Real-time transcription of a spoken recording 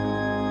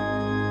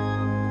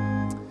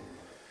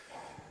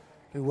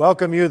We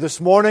welcome you this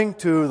morning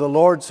to the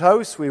Lord's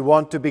house. We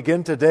want to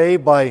begin today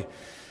by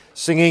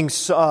singing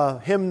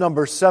hymn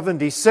number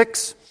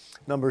 76.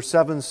 Number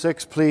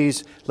 76,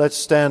 please, let's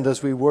stand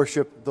as we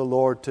worship the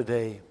Lord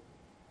today.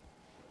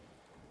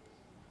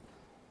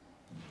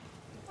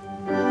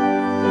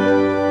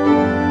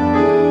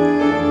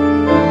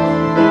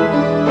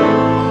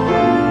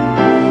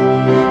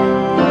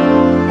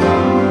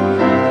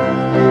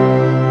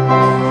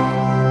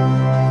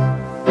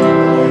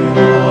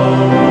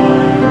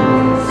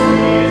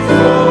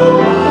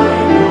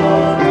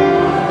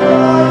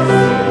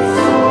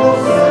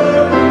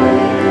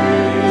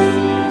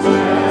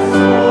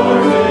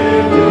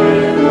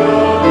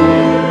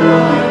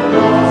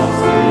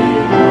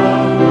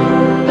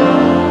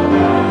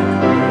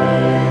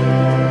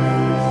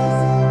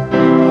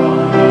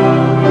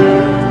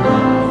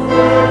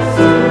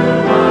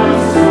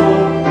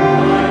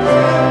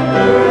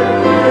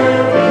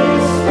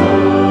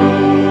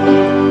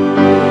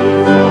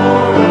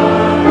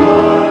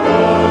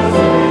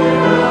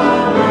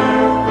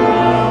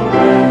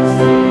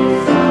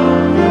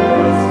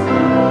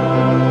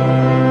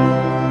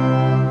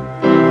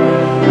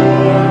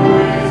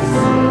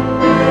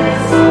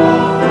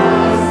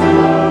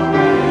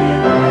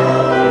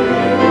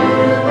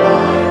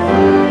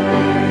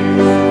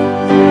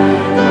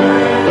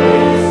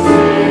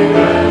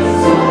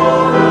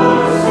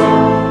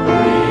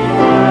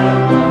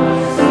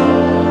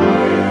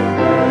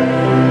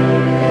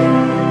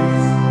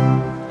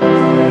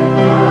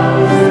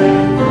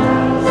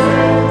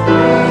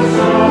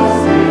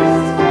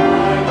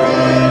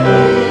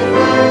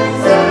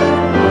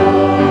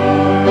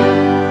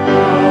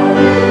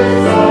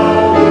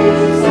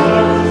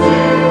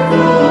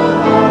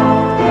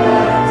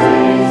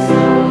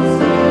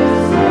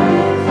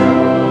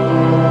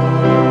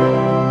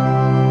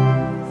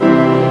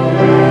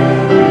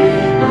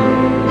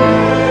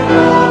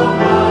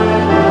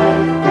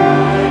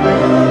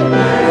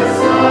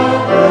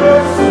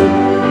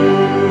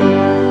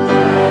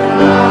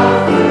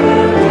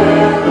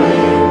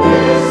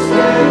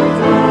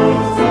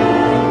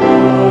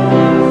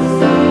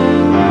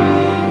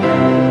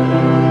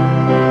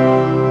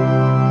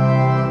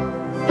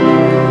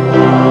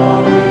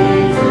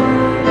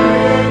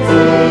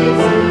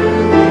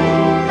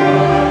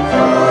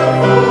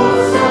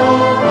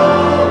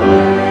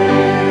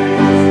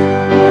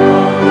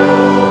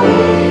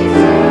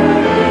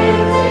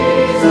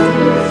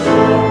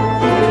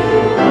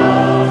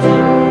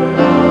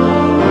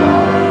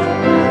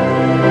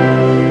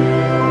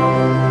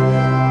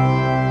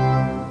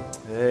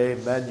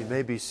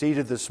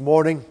 Seated this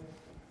morning.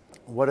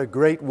 What a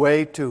great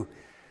way to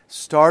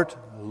start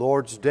the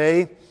Lord's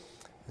Day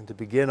and to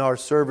begin our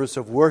service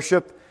of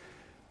worship,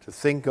 to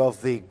think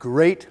of the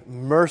great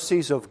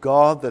mercies of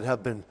God that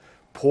have been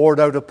poured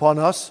out upon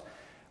us.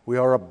 We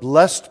are a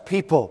blessed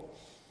people,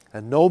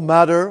 and no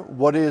matter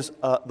what is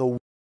the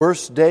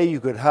worst day you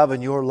could have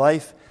in your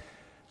life,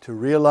 to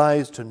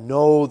realize, to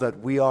know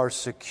that we are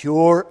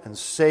secure and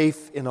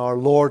safe in our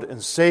Lord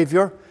and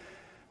Savior,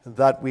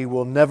 that we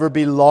will never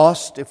be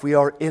lost if we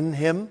are in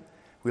Him.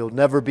 We'll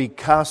never be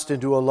cast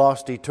into a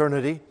lost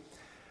eternity.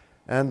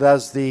 And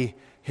as the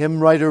hymn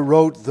writer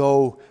wrote,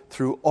 though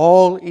through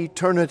all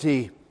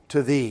eternity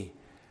to Thee,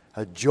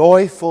 a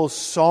joyful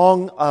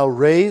song I'll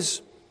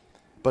raise,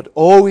 but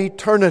O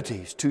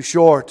eternity's too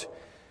short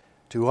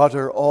to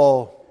utter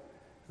all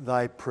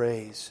Thy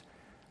praise.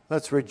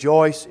 Let's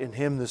rejoice in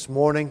Him this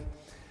morning.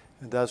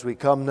 And as we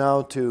come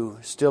now to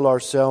still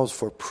ourselves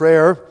for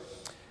prayer,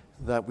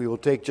 that we will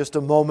take just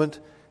a moment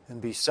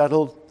and be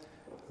settled.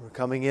 We're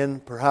coming in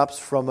perhaps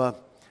from a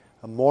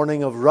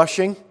morning of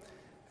rushing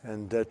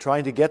and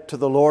trying to get to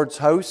the Lord's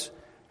house,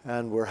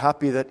 and we're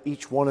happy that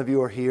each one of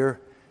you are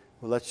here.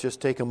 Well, let's just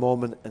take a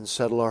moment and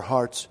settle our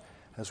hearts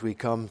as we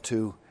come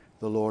to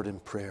the Lord in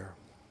prayer.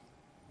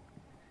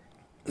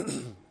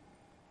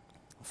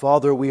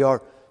 Father, we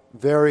are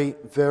very,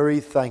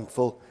 very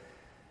thankful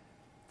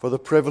for the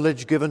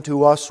privilege given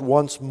to us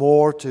once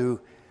more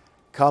to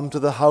come to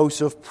the house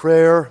of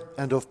prayer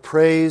and of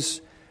praise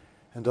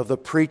and of the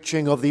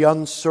preaching of the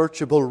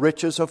unsearchable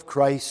riches of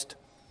Christ.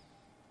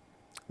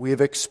 We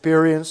have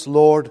experienced,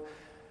 Lord,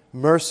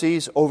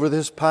 mercies over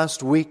this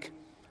past week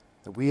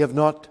that we have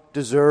not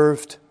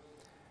deserved.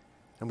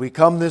 And we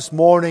come this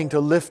morning to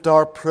lift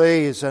our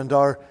praise and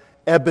our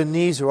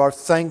Ebenezer, our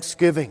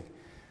thanksgiving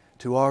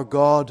to our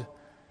God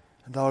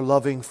and our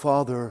loving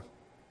Father,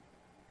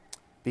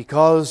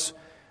 because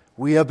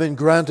we have been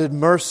granted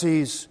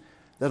mercies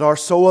that are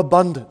so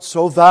abundant,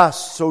 so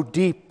vast, so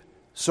deep,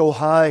 so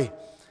high.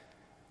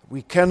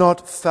 We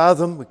cannot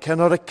fathom, we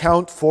cannot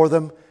account for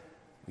them,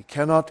 we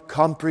cannot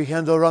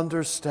comprehend or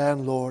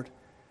understand, Lord,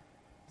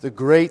 the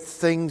great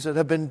things that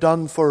have been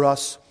done for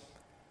us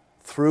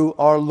through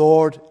our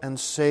Lord and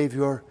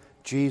Savior,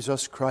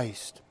 Jesus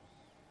Christ.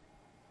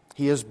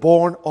 He has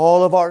borne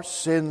all of our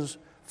sins,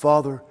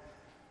 Father,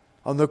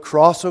 on the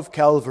cross of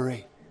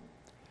Calvary.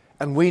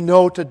 And we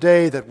know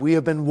today that we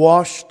have been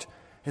washed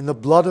in the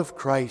blood of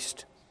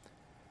Christ,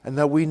 and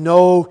that we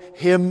know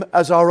Him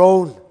as our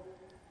own,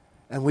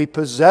 and we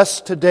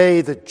possess today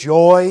the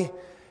joy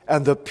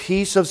and the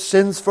peace of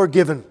sins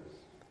forgiven.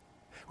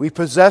 We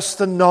possess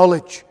the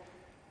knowledge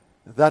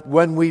that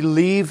when we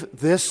leave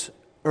this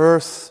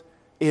earth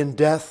in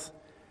death,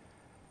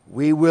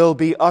 we will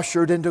be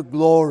ushered into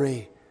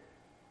glory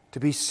to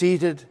be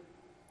seated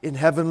in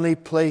heavenly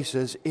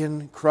places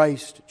in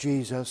Christ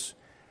Jesus.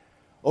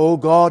 O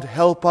God,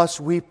 help us,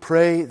 we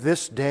pray,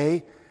 this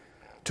day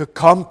to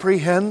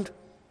comprehend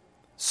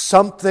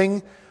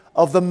something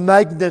of the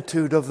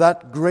magnitude of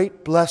that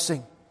great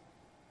blessing,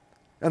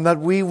 and that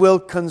we will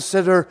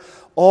consider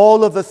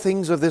all of the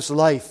things of this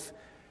life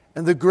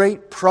and the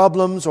great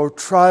problems or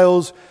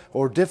trials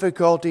or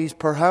difficulties.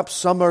 Perhaps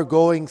some are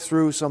going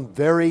through some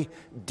very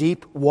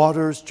deep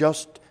waters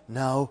just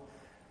now.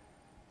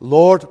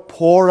 Lord,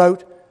 pour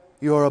out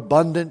your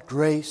abundant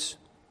grace.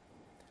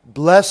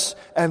 Bless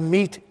and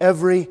meet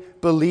every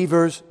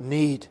believer's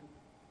need.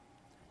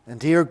 And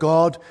dear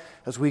God,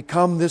 as we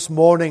come this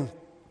morning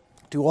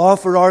to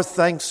offer our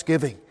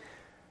thanksgiving,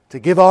 to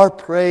give our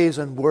praise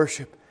and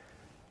worship,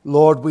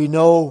 Lord, we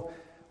know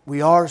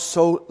we are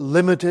so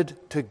limited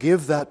to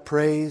give that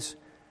praise,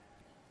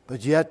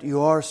 but yet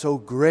you are so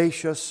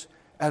gracious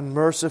and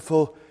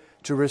merciful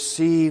to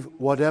receive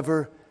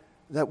whatever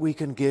that we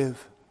can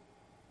give.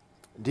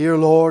 Dear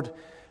Lord,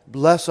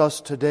 bless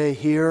us today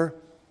here.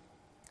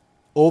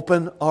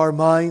 Open our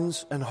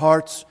minds and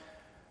hearts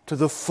to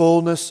the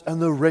fullness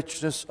and the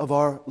richness of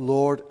our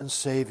Lord and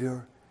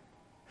Savior.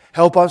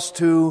 Help us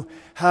to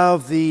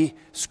have the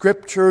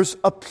Scriptures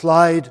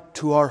applied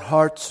to our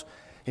hearts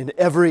in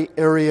every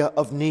area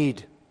of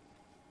need.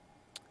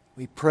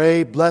 We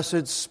pray,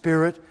 blessed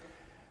Spirit,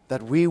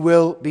 that we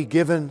will be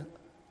given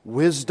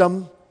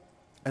wisdom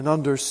and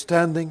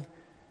understanding,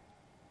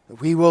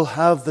 that we will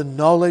have the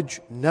knowledge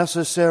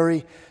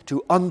necessary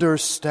to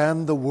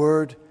understand the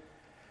Word,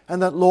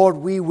 and that, Lord,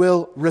 we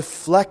will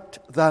reflect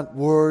that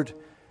Word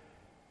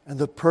and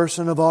the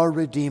person of our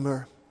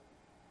Redeemer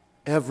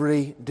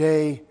every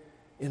day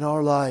in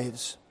our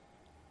lives.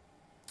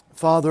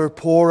 Father,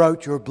 pour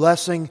out your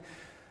blessing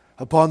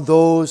upon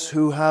those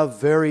who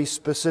have very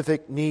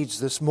specific needs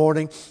this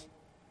morning.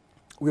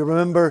 We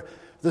remember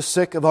the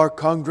sick of our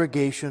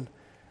congregation,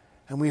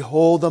 and we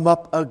hold them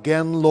up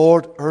again,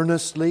 Lord,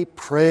 earnestly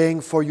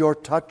praying for your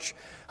touch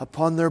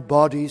upon their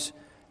bodies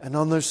and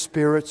on their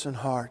spirits and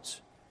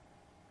hearts.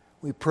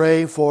 We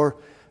pray for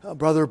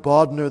Brother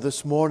Bodner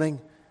this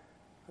morning,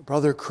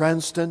 Brother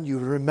Cranston. You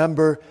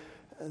remember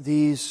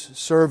these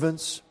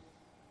servants.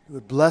 You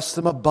would bless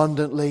them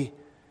abundantly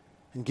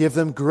and give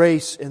them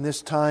grace in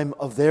this time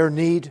of their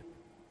need.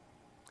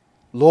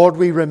 Lord,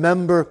 we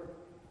remember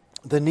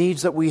the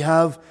needs that we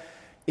have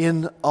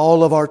in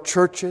all of our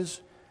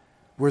churches.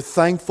 We're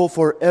thankful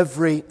for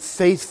every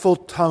faithful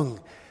tongue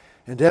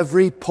and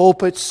every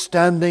pulpit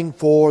standing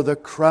for the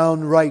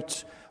crown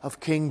rights of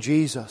King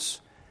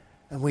Jesus.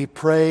 And we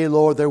pray,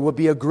 Lord, there will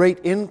be a great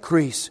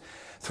increase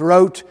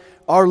throughout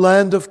our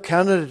land of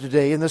Canada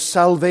today in the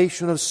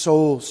salvation of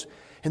souls,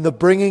 in the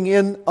bringing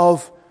in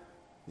of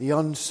the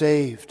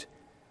unsaved.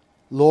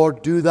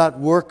 Lord, do that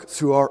work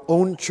through our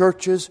own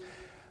churches.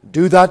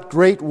 Do that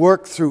great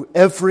work through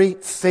every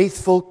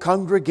faithful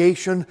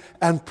congregation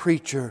and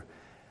preacher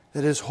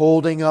that is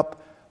holding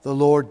up the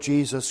Lord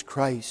Jesus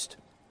Christ.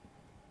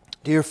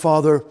 Dear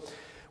Father,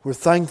 we're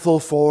thankful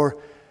for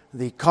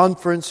the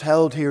conference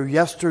held here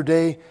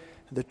yesterday,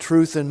 the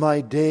Truth in My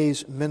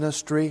Days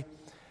ministry.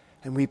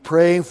 And we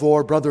pray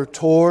for Brother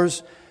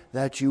Tors,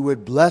 that you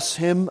would bless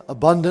him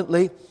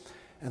abundantly,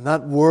 and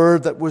that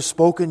word that was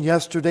spoken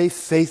yesterday,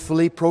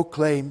 faithfully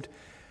proclaimed,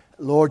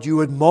 Lord, you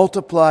would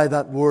multiply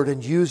that word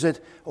and use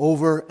it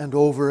over and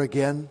over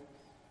again.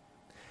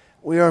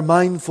 We are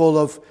mindful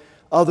of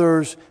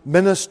others'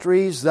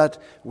 ministries that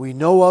we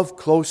know of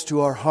close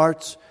to our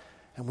hearts,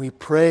 and we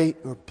pray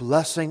your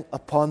blessing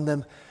upon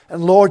them.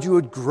 And Lord, you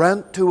would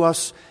grant to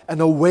us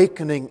an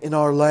awakening in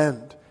our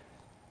land.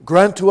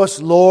 Grant to us,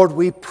 Lord,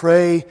 we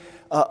pray,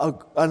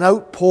 an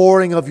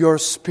outpouring of your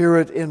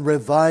Spirit in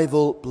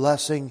revival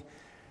blessing.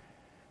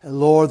 And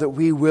Lord, that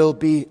we will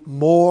be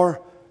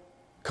more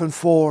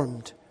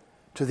conformed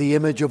to the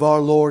image of our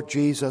Lord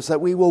Jesus, that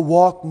we will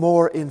walk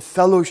more in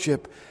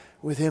fellowship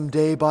with Him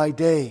day by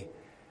day,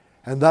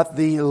 and that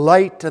the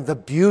light and the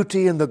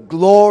beauty and the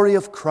glory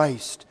of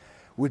Christ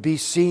would be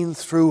seen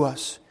through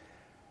us.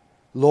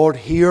 Lord,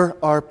 hear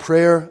our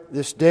prayer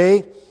this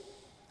day.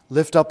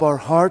 Lift up our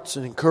hearts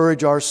and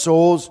encourage our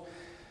souls.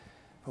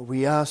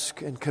 We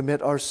ask and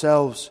commit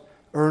ourselves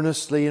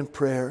earnestly in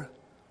prayer.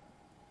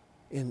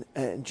 In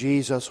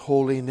Jesus'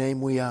 holy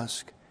name we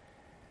ask.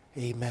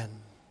 Amen.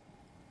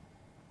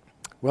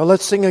 Well,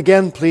 let's sing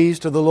again, please,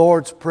 to the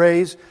Lord's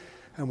praise.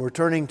 And we're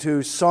turning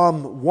to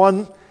Psalm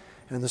 1.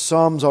 And the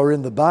Psalms are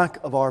in the back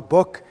of our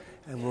book.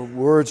 And the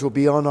words will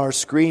be on our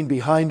screen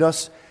behind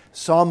us.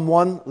 Psalm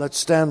 1, let's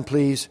stand,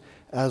 please,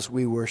 as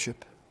we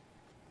worship.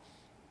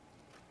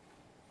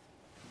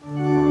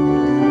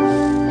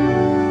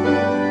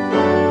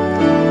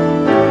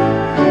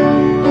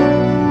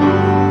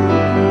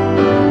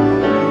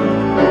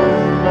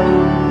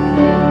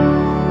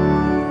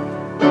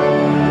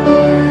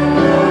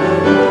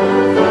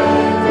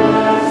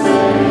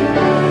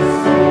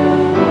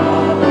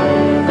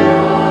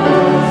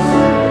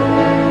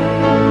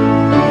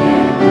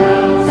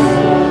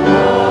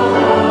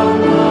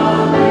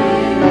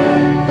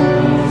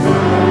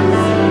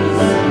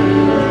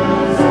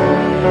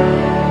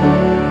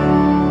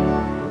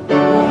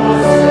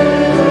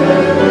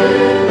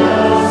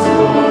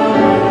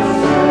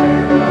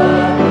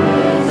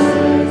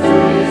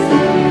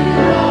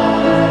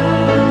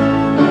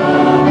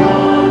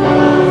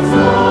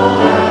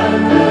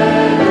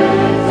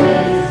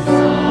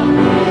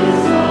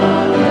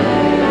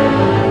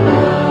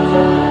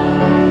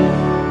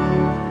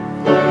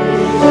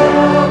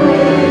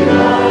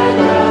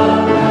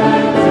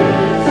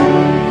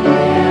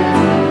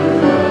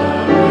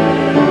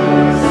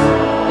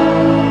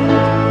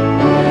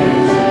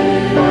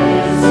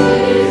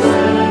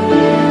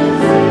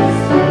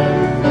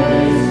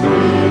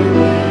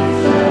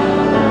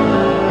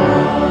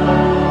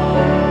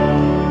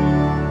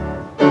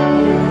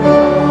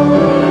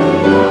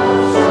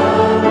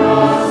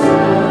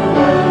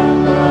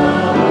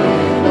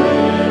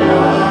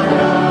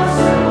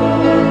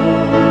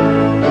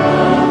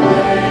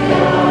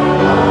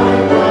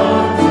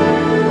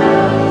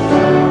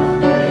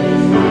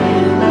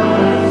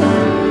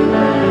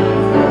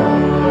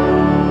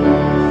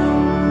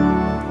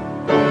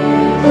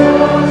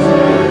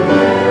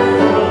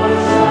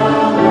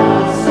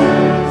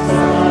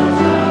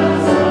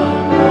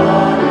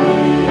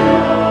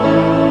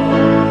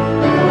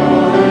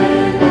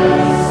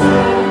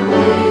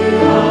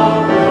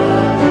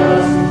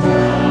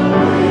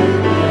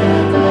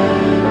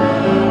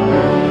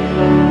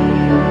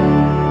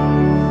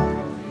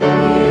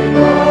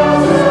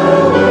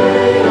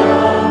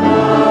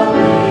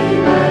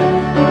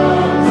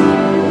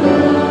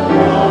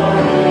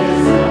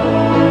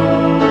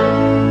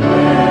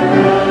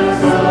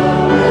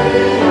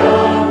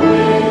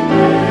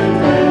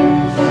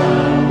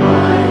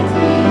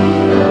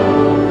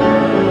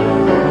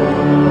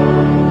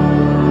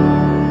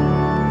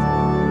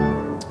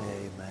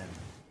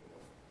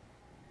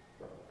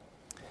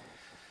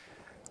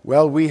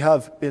 Well, we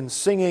have been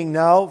singing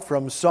now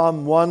from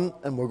Psalm 1,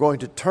 and we're going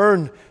to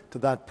turn to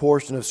that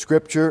portion of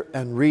Scripture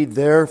and read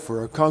there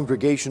for a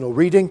congregational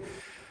reading.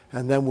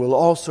 And then we'll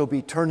also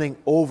be turning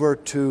over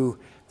to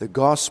the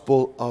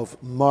Gospel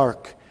of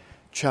Mark,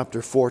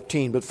 chapter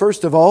 14. But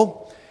first of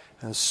all,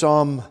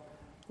 Psalm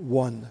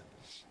 1.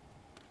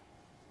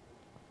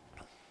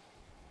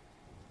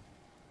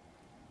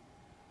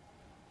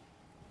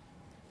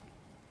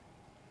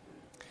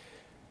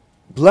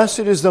 Blessed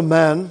is the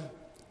man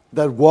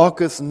that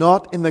walketh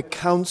not in the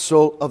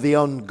counsel of the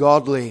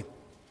ungodly,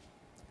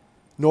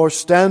 nor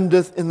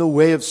standeth in the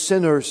way of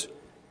sinners,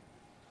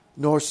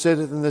 nor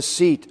sitteth in the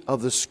seat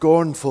of the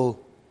scornful.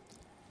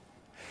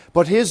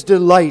 But his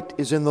delight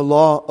is in the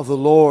law of the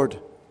Lord,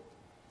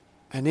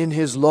 and in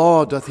his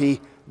law doth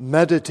he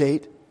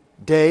meditate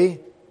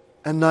day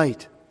and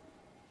night.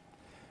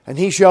 And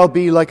he shall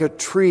be like a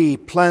tree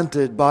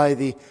planted by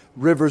the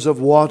rivers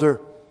of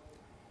water,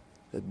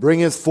 that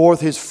bringeth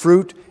forth his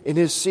fruit in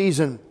his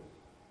season.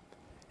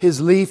 His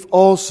leaf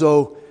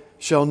also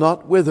shall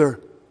not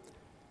wither,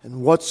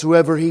 and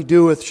whatsoever he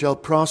doeth shall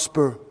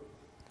prosper.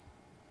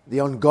 The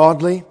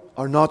ungodly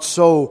are not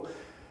so,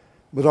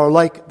 but are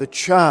like the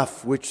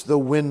chaff which the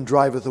wind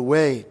driveth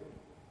away.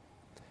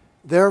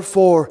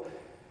 Therefore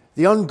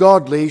the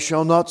ungodly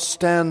shall not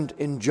stand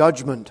in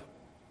judgment,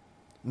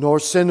 nor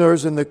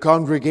sinners in the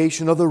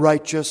congregation of the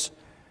righteous.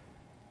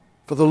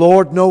 For the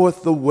Lord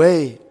knoweth the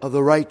way of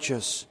the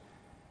righteous,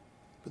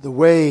 but the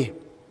way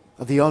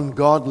of the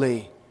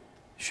ungodly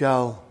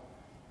shall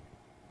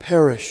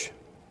perish.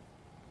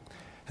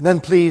 And then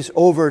please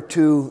over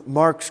to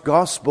Mark's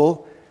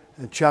Gospel,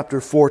 chapter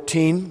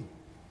 14.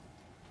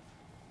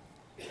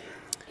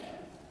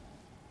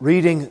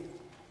 Reading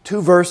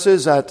two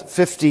verses at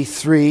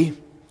 53,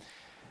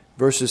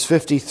 verses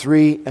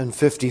 53 and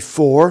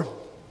 54.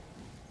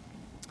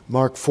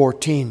 Mark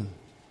 14.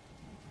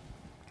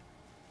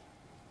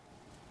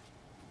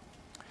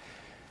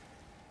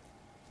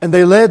 And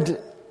they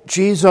led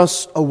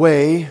Jesus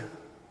away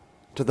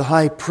to the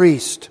high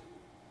priest,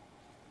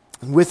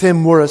 and with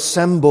him were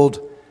assembled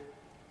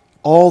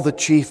all the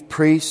chief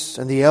priests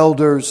and the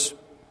elders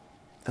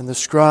and the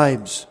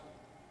scribes.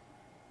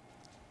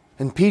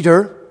 And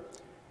Peter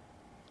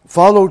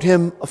followed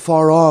him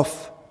afar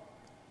off,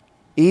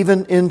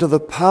 even into the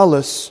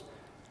palace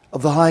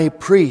of the high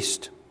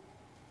priest.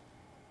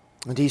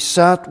 And he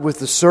sat with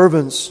the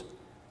servants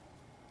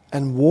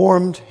and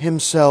warmed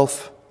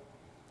himself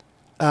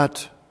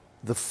at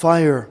the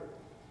fire.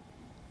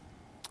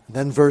 And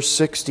then verse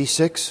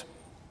 66.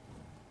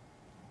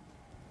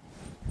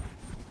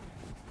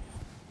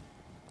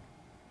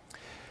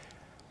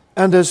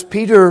 And as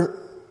Peter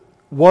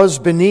was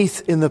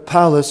beneath in the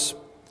palace,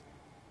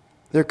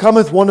 there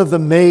cometh one of the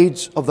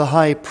maids of the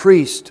high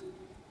priest.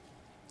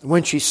 And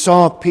when she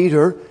saw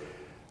Peter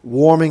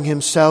warming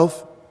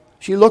himself,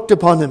 she looked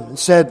upon him and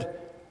said,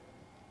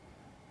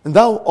 And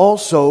thou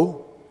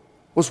also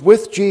wast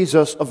with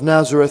Jesus of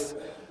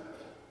Nazareth.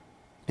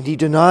 And he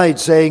denied,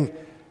 saying,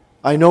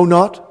 I know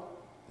not,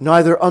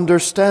 neither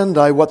understand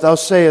I what thou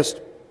sayest.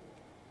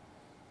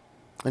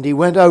 And he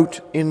went out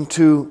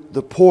into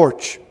the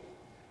porch,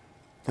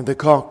 and the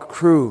cock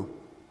crew.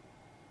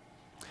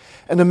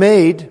 And the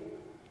maid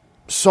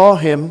saw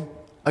him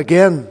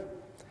again,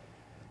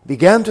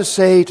 began to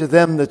say to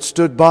them that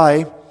stood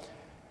by,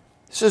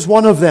 This is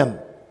one of them.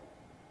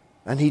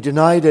 And he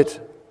denied it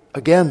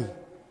again.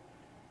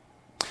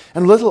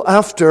 And a little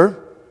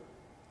after,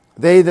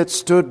 they that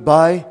stood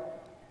by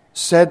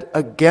said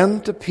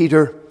again to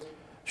Peter,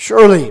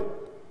 Surely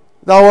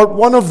thou art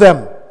one of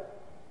them,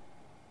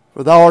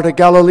 for thou art a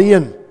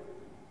Galilean,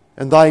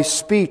 and thy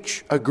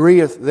speech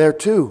agreeth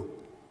thereto.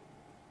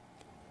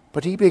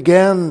 But he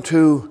began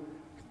to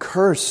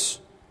curse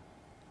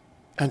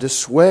and to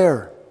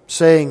swear,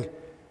 saying,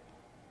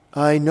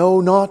 I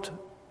know not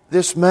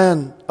this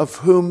man of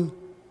whom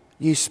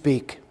ye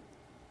speak.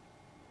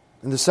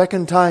 And the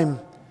second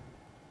time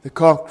the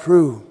cock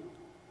crew,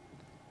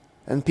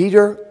 and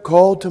Peter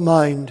called to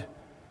mind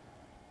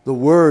the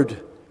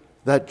word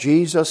that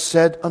Jesus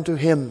said unto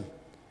him,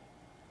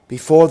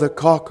 Before the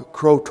cock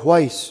crow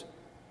twice,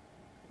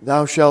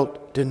 thou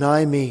shalt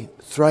deny me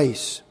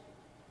thrice.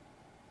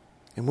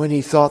 And when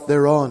he thought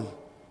thereon,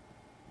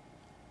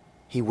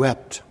 he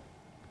wept.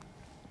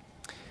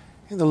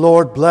 And the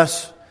Lord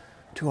bless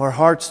to our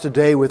hearts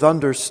today with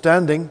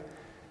understanding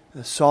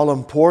the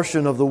solemn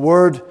portion of the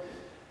Word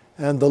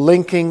and the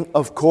linking,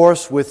 of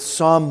course, with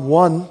Psalm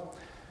 1,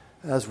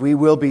 as we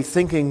will be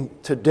thinking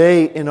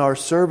today in our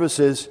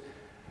services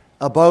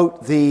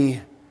about the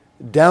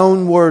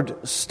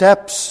downward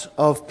steps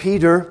of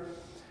Peter,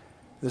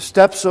 the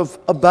steps of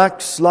a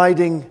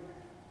backsliding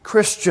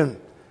Christian,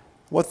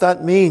 what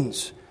that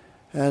means,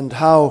 and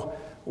how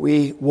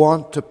we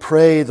want to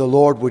pray the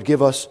Lord would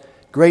give us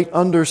great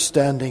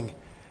understanding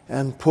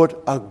and put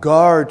a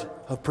guard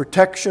of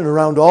protection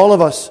around all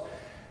of us,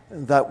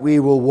 that we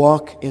will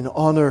walk in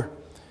honor,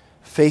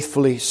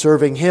 faithfully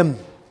serving Him.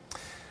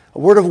 A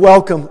word of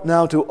welcome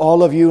now to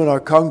all of you in our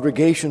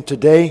congregation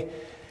today.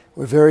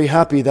 We're very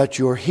happy that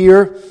you're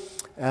here.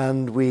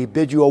 and we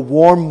bid you a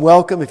warm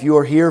welcome if you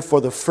are here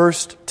for the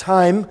first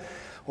time,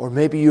 or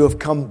maybe you have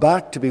come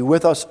back to be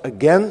with us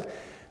again.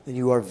 Then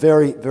you are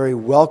very, very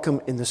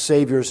welcome in the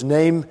Savior's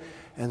name,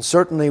 and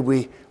certainly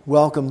we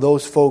welcome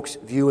those folks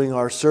viewing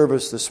our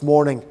service this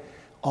morning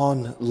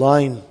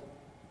online.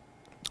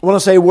 I want to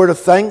say a word of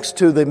thanks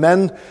to the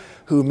men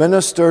who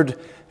ministered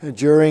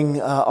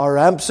during our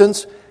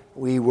absence.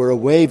 We were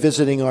away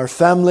visiting our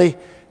family,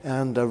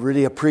 and I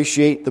really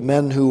appreciate the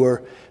men who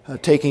were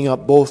taking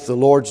up both the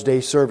Lord's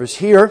Day service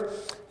here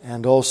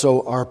and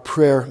also our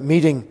prayer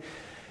meeting.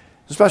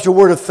 A special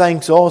word of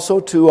thanks also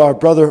to our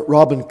brother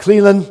Robin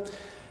Cleland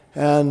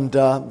and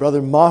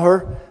brother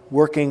Maher,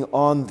 working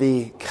on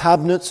the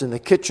cabinets in the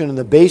kitchen and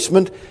the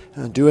basement,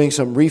 doing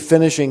some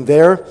refinishing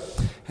there,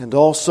 and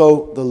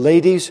also the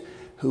ladies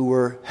who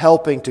were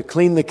helping to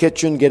clean the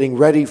kitchen, getting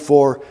ready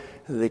for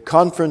the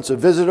conference of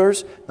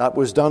visitors. That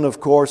was done, of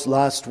course,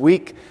 last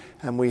week,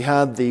 and we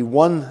had the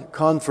one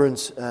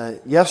conference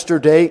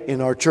yesterday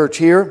in our church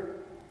here,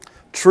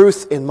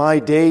 Truth in My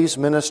Days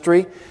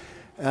Ministry,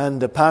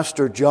 and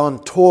Pastor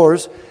John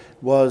Torres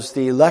was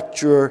the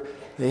lecturer.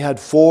 They had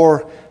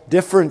 4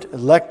 different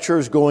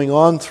lectures going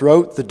on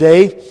throughout the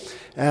day,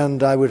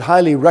 and I would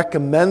highly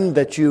recommend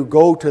that you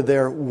go to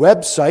their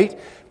website,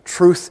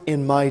 Truth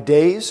in My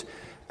Days,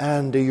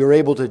 and you're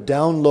able to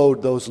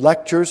download those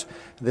lectures.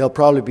 They'll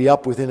probably be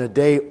up within a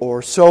day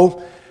or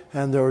so,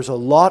 and there's a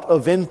lot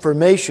of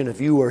information.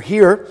 If you were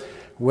here,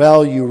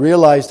 well, you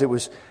realized it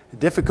was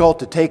difficult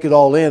to take it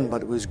all in,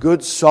 but it was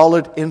good,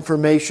 solid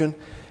information,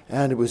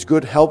 and it was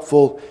good,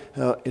 helpful,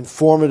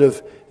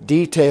 informative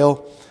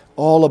detail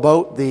all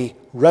about the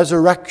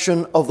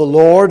resurrection of the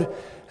Lord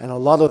and a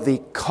lot of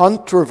the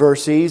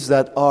controversies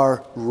that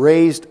are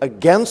raised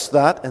against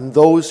that and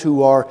those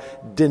who are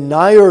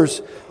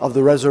deniers of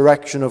the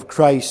resurrection of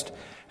Christ.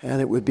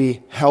 And it would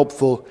be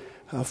helpful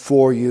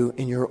for you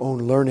in your own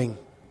learning.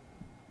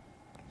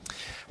 I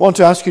want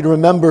to ask you to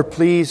remember,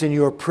 please, in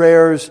your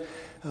prayers,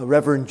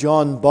 Reverend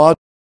John Bod.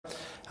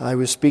 I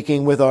was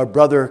speaking with our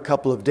brother a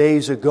couple of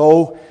days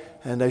ago,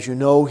 and as you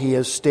know, he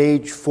has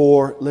stage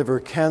 4 liver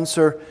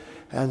cancer,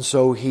 and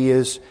so he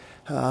is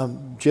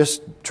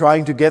just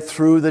trying to get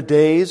through the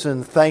days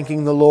and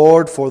thanking the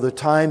Lord for the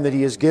time that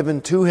He has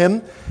given to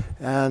him,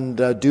 and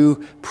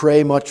do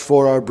pray much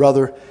for our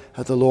brother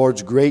that the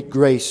Lord's great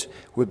grace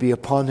would be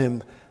upon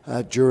him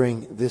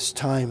during this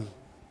time.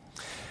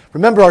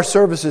 Remember our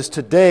services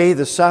today.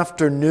 This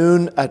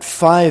afternoon at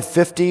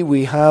 5:50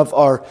 we have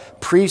our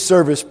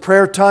pre-service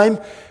prayer time,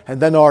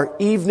 and then our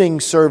evening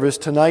service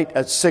tonight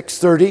at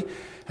 6:30.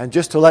 And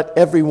just to let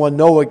everyone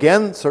know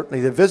again,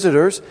 certainly the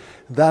visitors,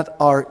 that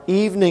our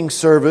evening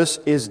service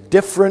is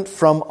different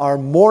from our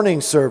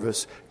morning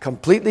service.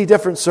 Completely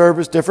different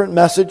service, different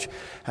message.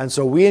 And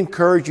so we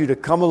encourage you to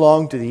come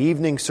along to the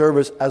evening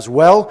service as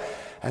well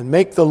and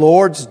make the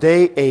Lord's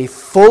Day a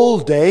full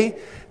day.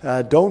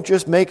 Don't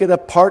just make it a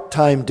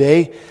part-time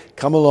day.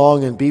 Come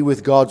along and be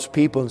with God's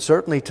people. And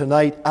certainly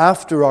tonight,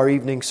 after our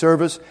evening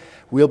service,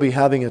 we'll be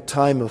having a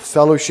time of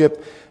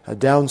fellowship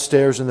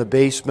downstairs in the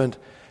basement,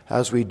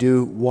 as we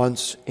do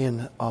once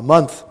in a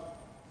month.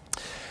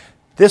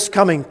 This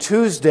coming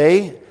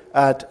Tuesday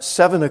at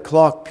 7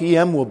 o'clock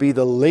p.m. will be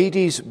the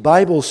Ladies'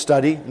 Bible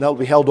Study, and that will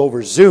be held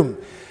over Zoom.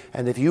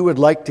 And if you would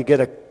like to get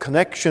a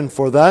connection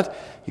for that,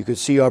 you could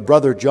see our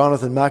brother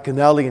Jonathan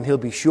McAnally, and he'll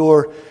be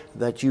sure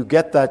that you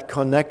get that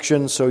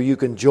connection so you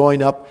can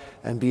join up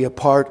and be a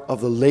part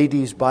of the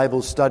Ladies'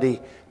 Bible Study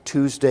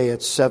Tuesday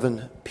at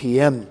 7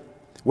 p.m.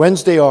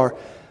 Wednesday, our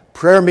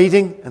prayer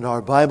meeting and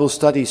our Bible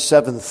study,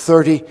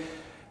 7:30.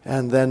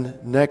 And then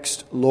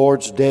next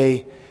Lord's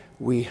Day,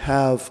 we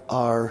have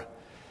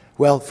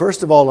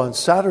first of all, on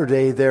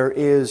Saturday, there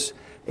is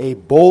a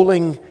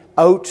bowling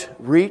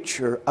outreach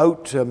or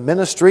out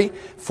ministry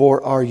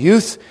for our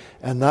youth,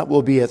 and that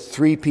will be at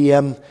 3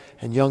 p.m.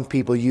 And young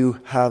people, you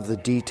have the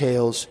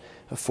details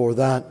for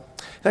that.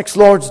 Next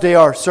Lord's Day,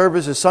 our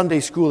service is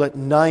Sunday school at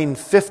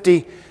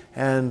 9:50,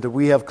 and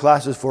we have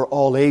classes for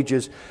all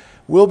ages.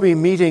 We'll be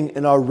meeting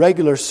in our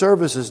regular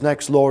services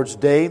next Lord's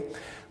Day,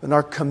 and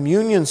our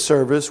communion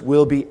service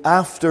will be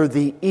after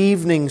the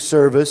evening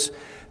service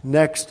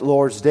next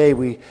Lord's Day.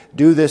 We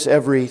do this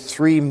every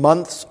 3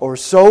 months or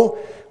so.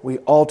 We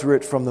alter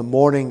it from the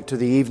morning to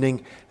the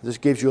evening. This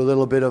gives you a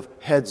little bit of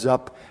heads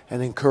up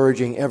and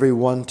encouraging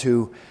everyone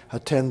to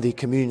attend the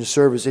communion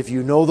service if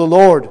you know the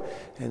Lord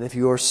and if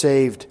you are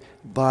saved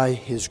by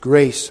His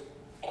grace.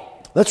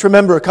 Let's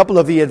remember a couple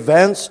of the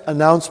advance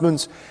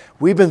announcements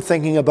we've been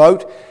thinking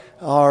about.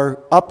 Our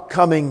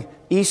upcoming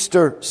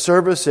Easter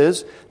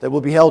services that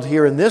will be held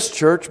here in this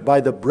church by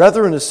the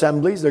Brethren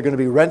Assemblies. They're going to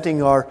be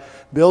renting our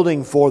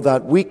building for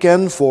that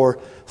weekend for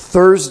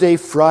Thursday,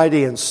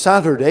 Friday, and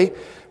Saturday.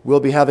 We'll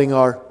be having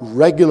our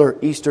regular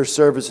Easter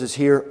services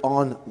here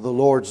on the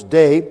Lord's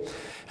Day.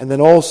 And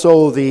then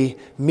also the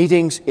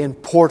meetings in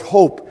Port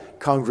Hope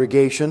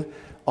congregation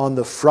on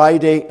the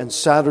Friday and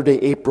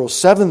Saturday, April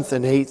 7th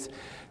and 8th.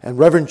 And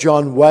Reverend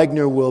John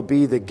Wagner will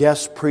be the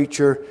guest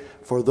preacher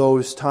for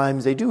those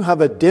times. They do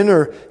have a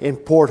dinner in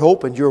Port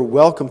Hope, and you're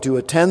welcome to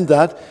attend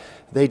that.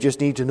 They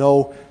just need to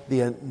know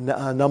the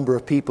number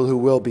of people who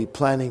will be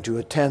planning to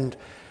attend.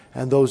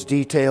 And those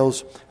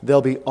details,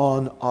 they'll be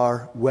on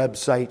our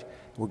website.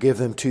 We'll give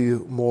them to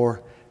you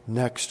more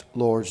next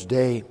Lord's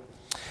Day.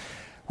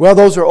 Well,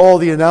 those are all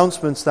the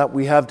announcements that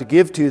we have to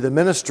give to the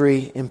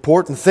ministry,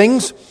 important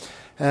things.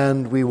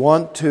 And we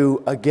want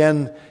to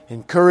again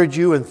encourage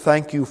you and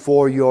thank you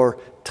for your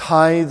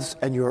tithes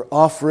and your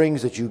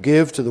offerings that you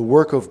give to the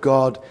work of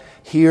God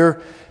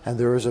here. And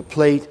there is a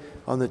plate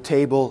on the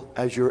table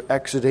as you're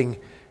exiting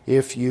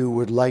if you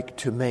would like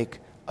to make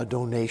a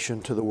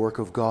donation to the work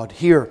of God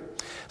here.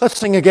 Let's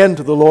sing again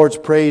to the Lord's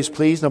praise,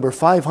 please. Number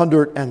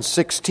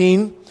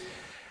 516.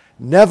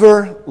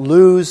 Never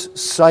lose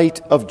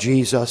sight of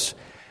Jesus.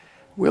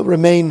 We'll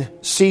remain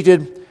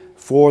seated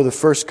for the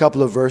first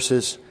couple of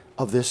verses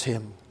of this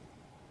hymn.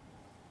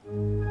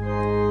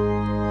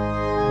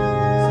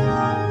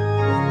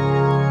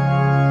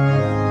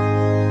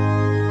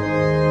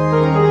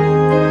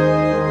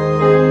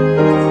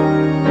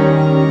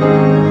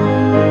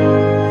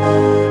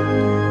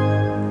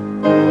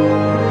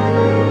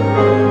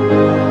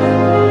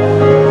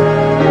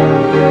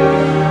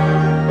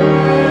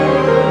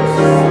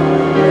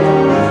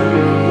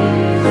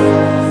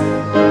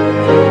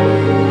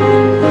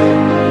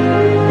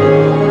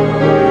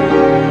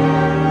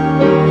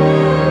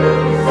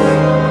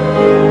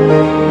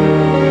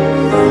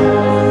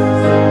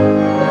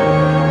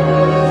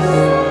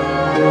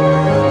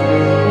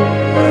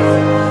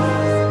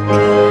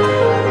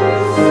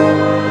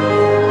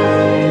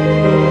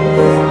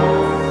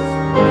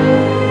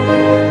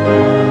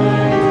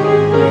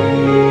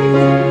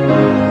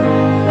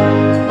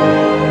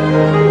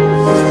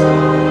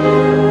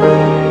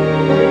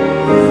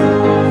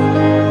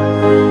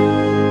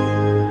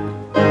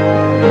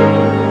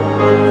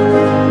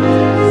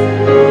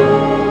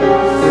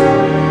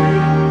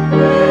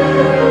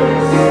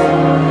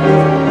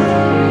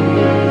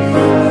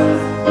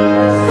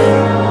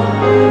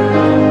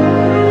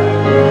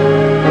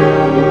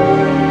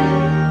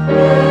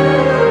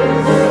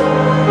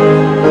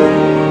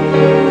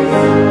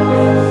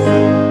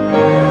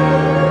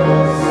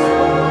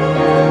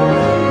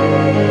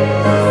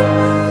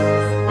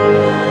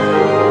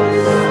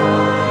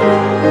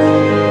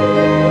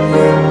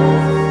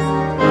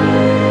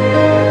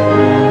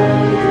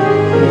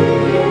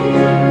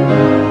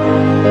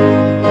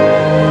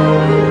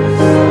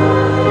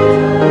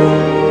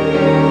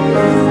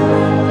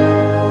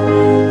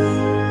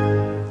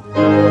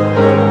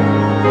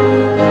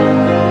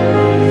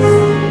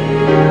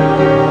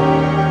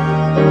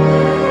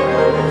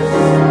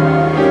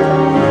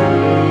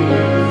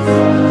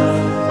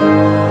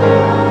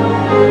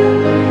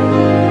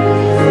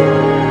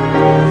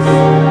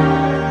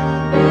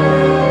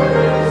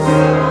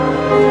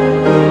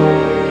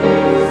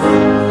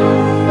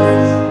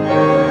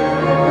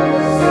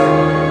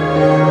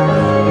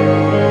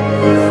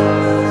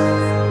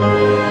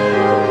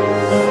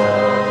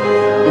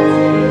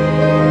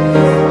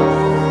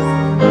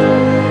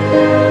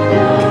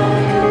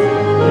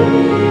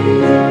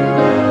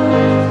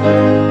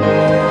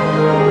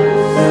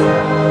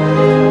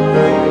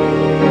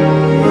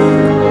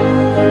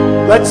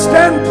 Let's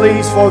stand,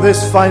 please, for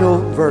this final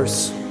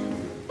verse.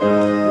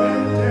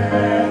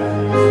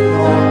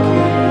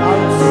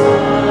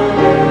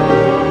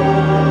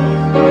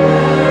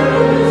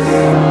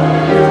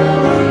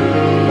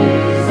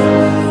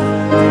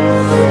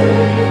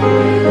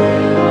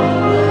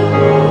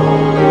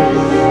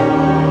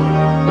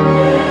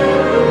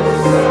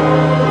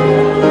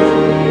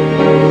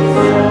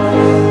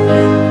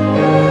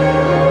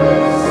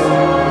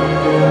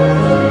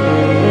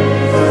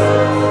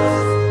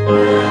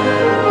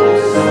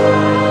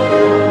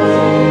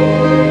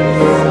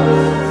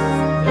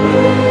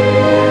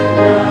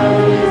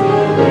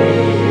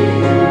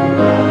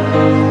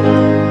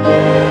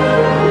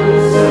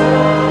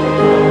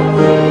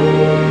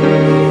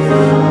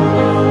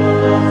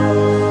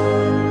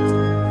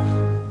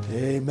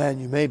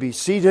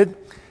 Seated,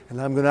 and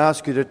I'm going to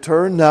ask you to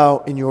turn now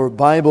in your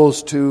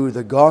Bibles to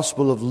the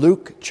Gospel of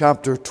Luke,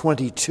 chapter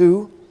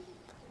 22.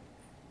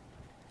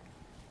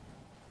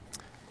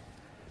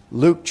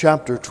 Luke,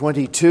 chapter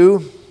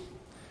 22.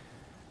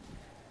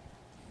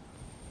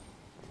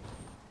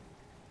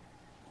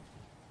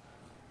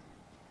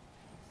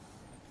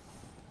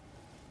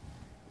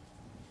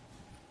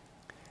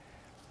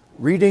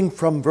 Reading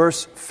from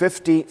verse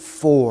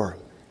 54.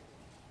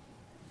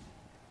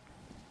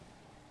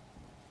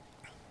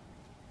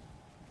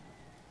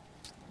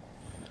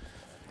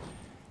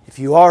 If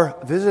you are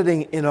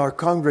visiting in our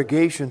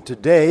congregation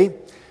today,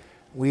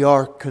 we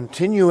are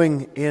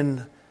continuing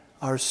in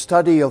our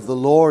study of the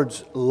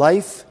Lord's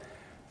life,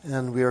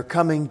 and we are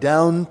coming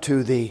down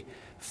to the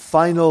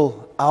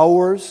final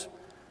hours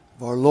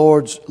of our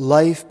Lord's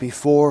life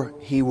before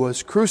He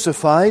was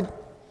crucified.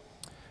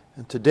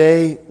 And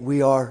today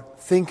we are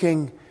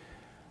thinking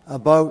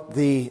about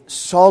the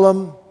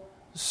solemn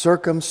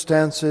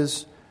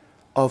circumstances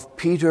of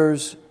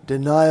Peter's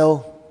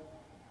denial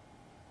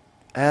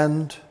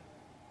and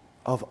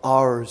of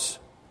ours.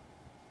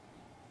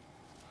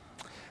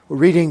 We're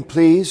reading,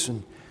 please,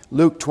 in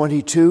Luke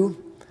 22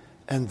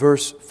 and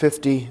verse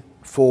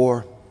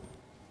 54.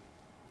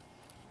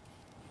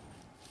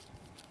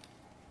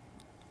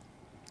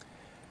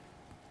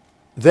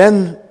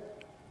 Then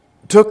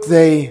took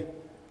they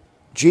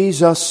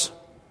Jesus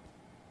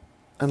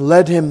and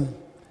led him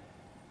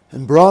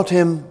and brought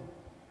him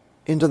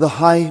into the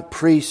high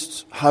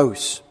priest's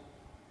house.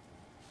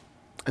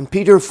 And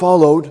Peter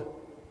followed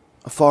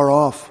afar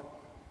off.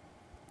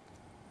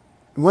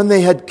 And when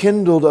they had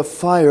kindled a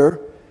fire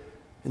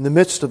in the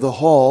midst of the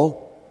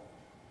hall,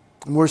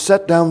 and were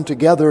set down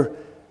together,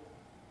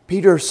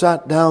 Peter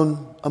sat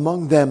down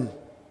among them.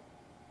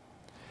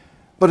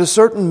 But a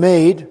certain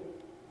maid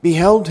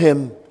beheld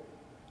him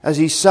as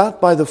he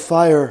sat by the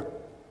fire,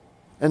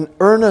 and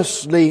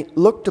earnestly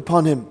looked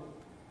upon him,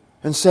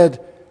 and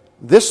said,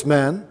 "This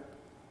man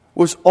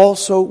was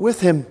also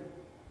with him."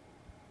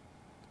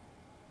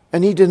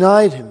 And he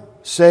denied him,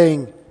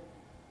 saying,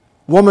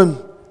 "Woman,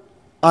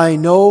 I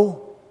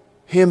know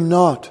him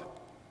not."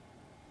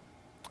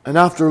 And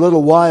after a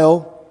little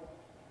while,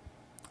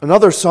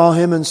 another saw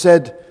him and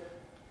said,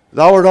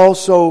 "Thou art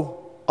also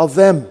of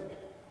them."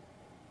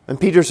 And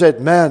Peter said,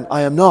 "Man,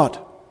 I am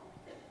not."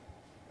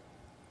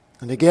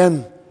 And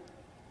again,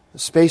 the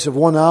space of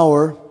 1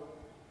 hour,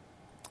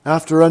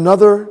 after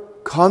another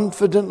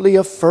confidently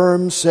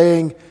affirmed,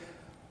 saying,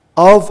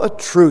 "Of a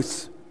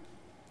truth,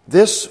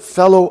 this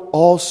fellow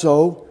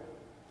also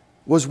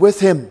was with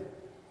him,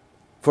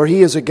 for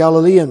he is a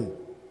Galilean."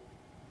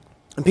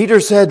 And Peter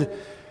said,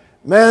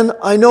 "Man,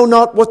 I know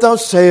not what thou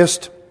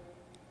sayest."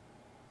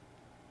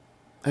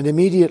 And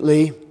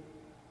immediately,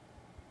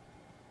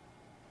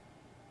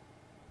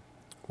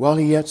 while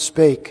he yet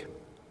spake,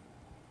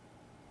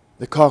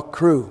 the cock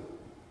crew.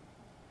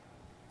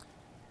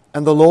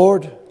 And the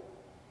Lord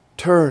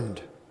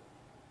turned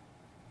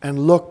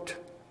and looked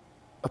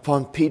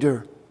upon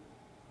Peter.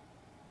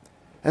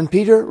 And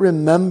Peter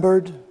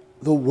remembered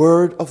the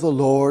word of the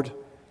Lord,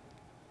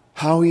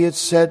 how he had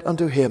said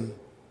unto him,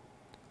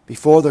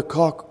 "Before the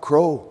cock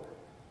crow,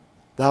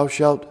 thou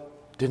shalt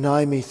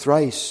deny me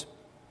thrice."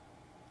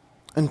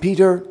 And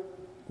Peter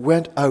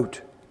went out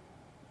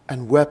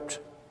and wept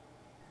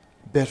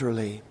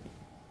bitterly.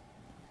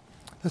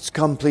 Let's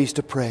come, please,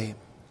 to pray.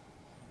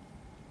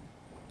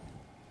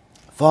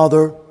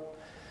 Father,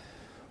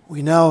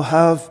 we now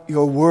have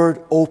your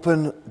word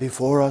open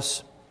before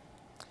us.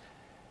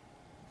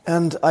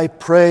 And I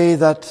pray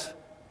that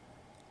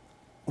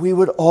we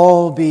would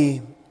all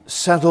be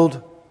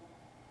settled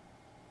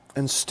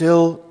and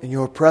still in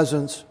your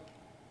presence,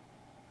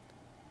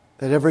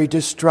 that every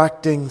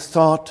distracting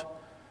thought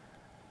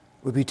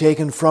would be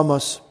taken from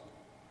us,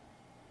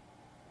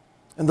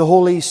 and the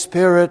Holy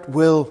Spirit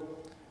will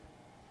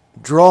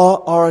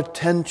draw our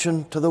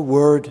attention to the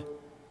Word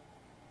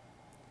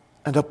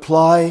and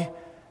apply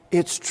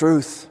its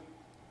truth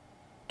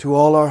to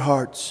all our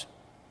hearts.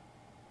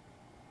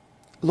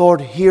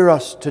 Lord, hear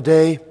us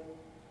today.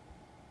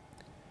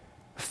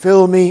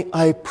 Fill me,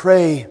 I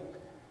pray,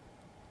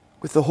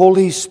 with the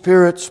Holy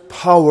Spirit's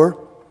power,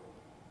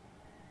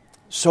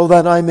 so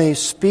that I may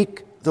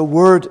speak the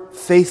Word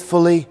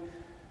faithfully,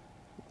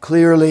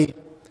 clearly,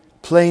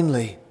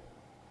 plainly,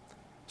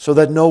 so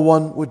that no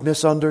one would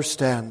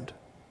misunderstand.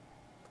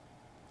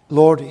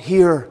 Lord,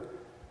 hear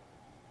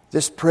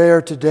this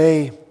prayer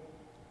today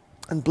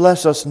and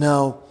bless us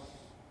now.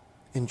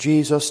 In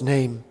Jesus'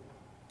 name,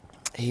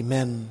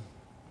 amen.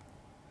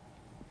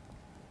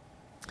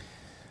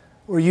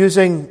 We're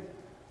using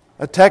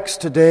a text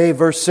today,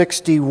 verse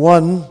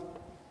 61.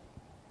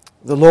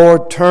 The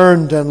Lord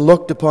turned and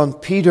looked upon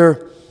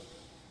Peter.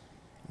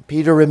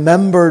 Peter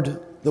remembered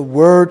the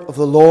word of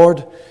the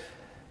Lord.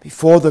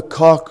 Before the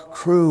cock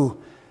crew,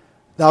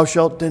 thou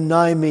shalt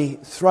deny me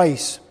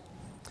thrice.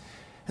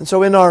 And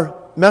so in our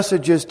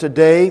messages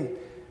today,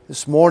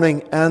 this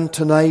morning and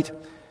tonight,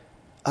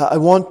 I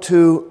want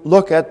to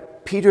look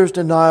at Peter's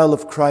denial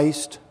of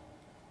Christ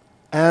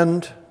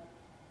and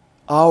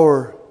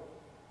our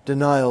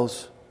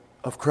denials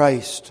of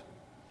Christ.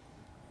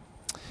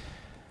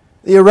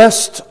 The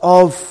arrest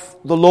of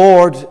the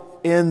Lord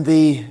in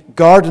the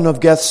Garden of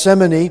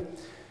Gethsemane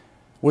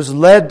was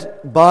led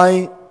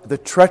by the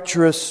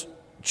treacherous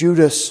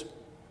Judas.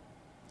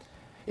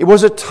 It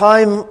was a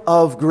time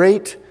of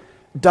great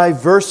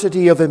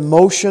diversity of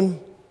emotion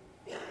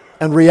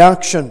and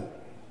reaction.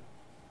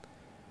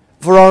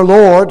 For our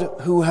Lord,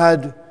 who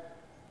had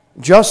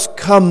just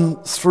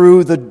come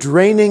through the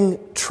draining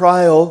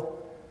trial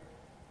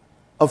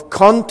of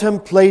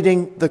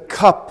contemplating the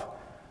cup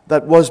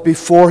that was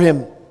before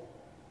him,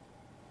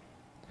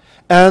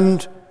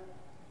 and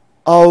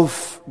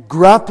of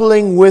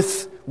grappling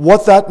with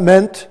what that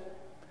meant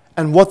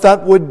and what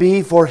that would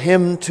be for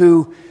him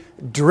to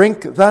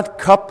drink that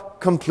cup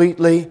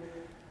completely,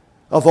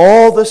 of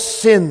all the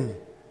sin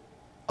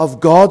of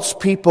God's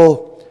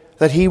people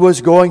that he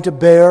was going to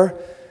bear,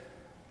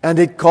 and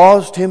it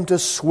caused him to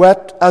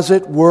sweat, as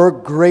it were,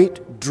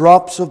 great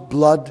drops of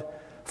blood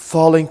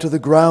falling to the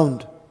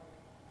ground.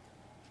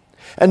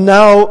 And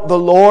now the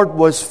Lord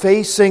was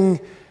facing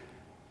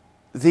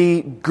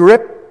the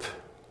grip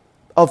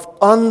of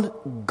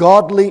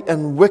ungodly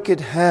and wicked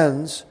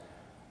hands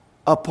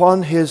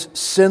upon his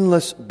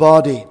sinless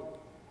body.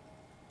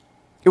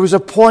 It was a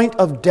point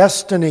of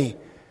destiny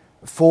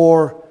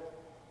for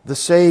the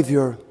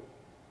Savior.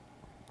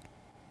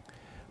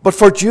 But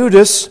for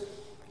Judas,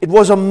 it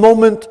was a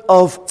moment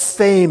of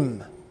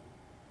fame.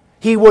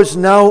 He was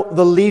now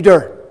the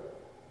leader.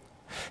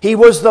 He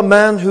was the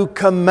man who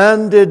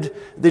commanded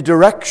the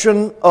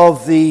direction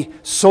of the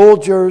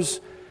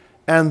soldiers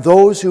and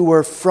those who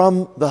were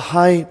from the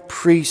high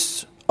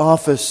priest's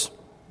office.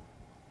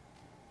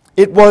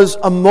 It was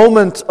a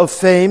moment of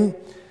fame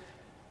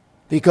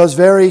because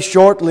very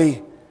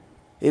shortly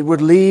it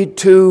would lead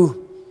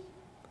to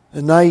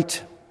the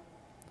night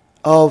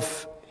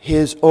of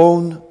his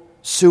own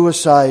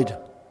suicide.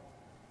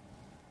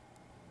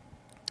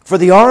 For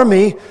the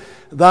army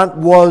that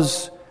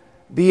was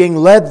being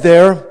led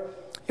there,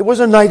 it was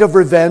a night of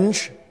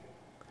revenge.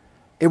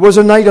 It was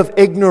a night of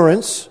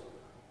ignorance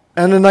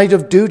and a night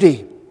of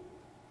duty.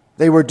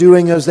 They were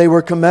doing as they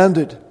were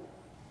commanded.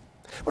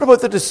 What about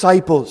the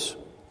disciples?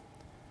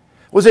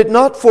 Was it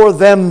not for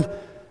them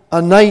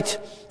a night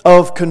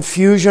of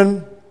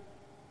confusion,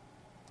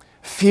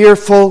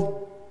 fearful,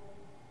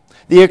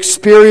 the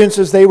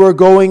experiences they were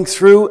going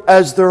through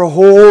as their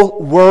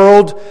whole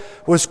world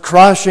was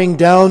crashing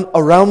down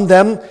around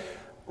them?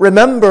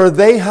 Remember,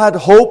 they had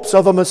hopes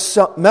of a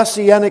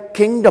messianic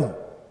kingdom.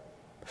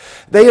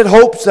 They had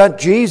hopes that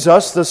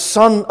Jesus, the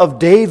son of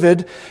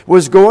David,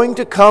 was going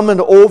to come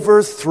and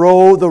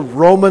overthrow the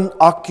Roman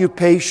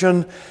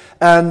occupation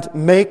and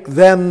make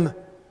them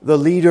the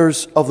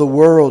leaders of the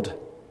world.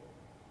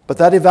 But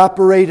that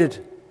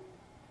evaporated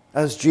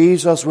as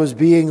Jesus was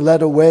being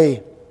led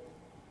away.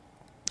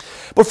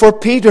 But for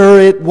Peter,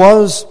 it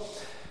was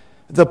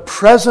the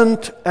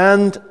present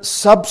and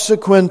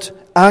subsequent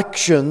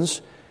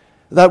actions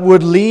that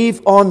would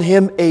leave on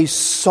him a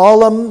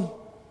solemn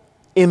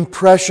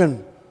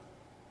impression,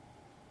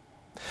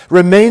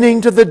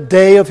 remaining to the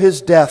day of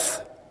his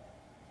death.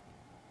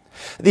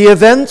 The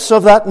events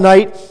of that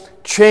night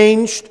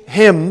changed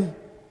him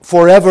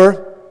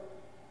forever.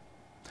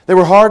 They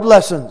were hard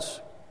lessons.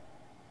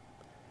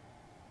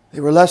 They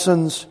were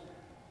lessons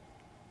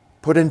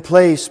put in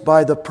place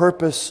by the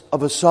purpose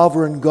of a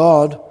sovereign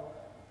God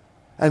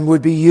and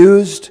would be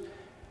used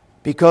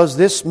because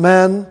this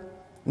man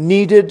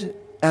needed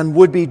and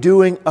would be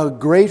doing a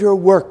greater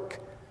work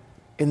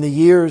in the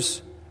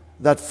years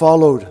that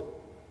followed.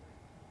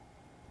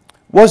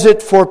 Was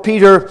it for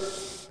Peter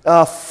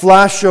a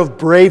flash of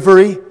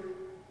bravery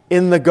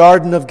in the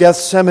Garden of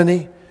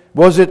Gethsemane?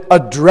 Was it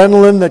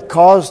adrenaline that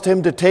caused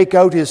him to take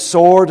out his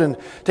sword and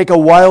take a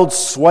wild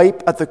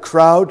swipe at the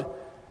crowd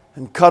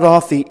and cut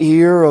off the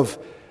ear of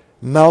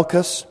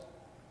Malchus?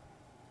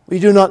 We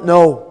do not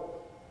know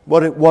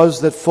what it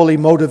was that fully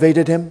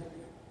motivated him.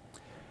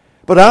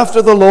 But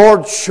after the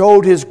Lord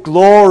showed His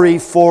glory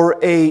for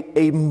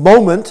a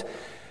moment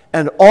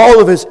and all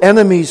of His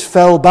enemies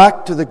fell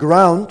back to the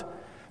ground,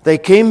 they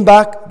came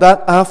back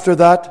after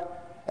that,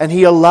 and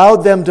He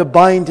allowed them to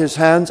bind His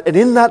hands. And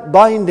in that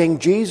binding,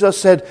 Jesus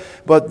said,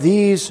 "But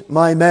these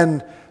my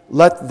men,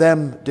 let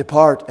them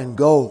depart and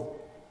go."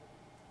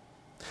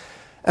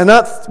 And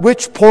at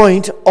which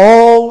point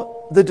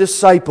all the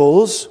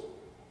disciples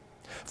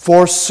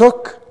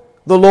forsook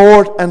the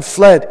Lord and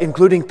fled,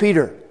 including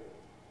Peter.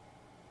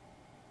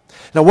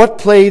 Now, what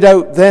played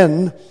out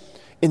then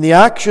in the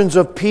actions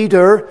of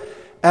Peter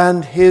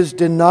and his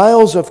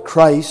denials of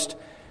Christ,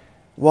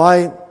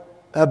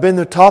 have been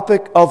the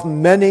topic of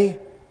many,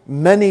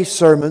 many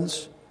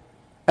sermons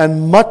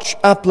and much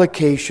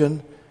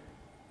application.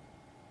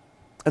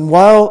 And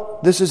while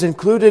this is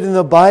included in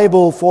the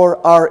Bible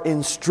for our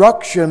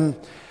instruction,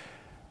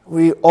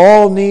 we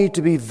all need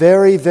to be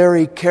very,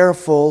 very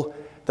careful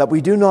that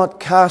we do not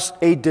cast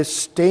a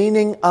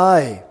disdaining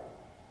eye,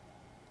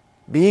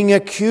 being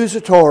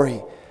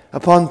accusatory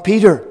upon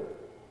Peter.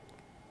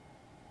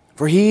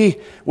 For he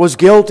was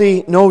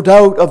guilty, no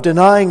doubt, of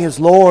denying his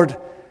Lord.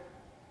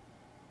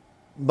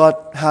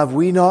 But have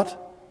we not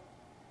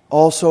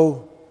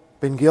also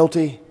been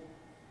guilty?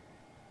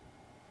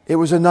 It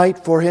was a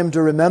night for him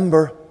to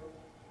remember,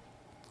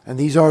 and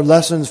these are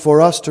lessons for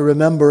us to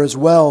remember as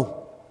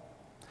well.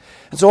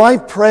 And so I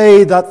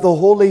pray that the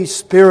Holy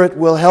Spirit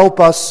will help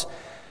us.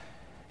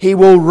 He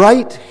will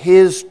write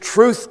His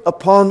truth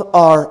upon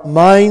our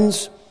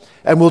minds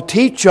and will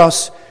teach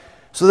us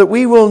so that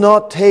we will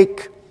not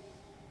take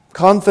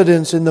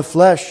confidence in the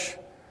flesh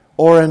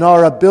or in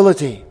our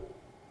ability.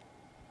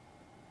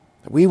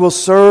 We will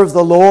serve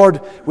the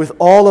Lord with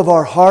all of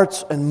our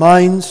hearts and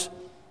minds,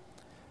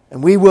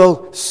 and we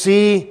will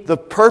see the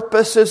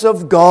purposes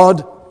of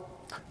God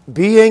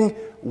being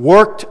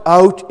worked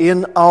out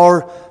in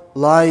our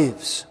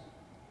lives.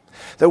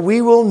 That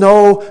we will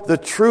know the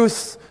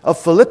truth of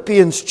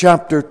Philippians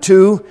chapter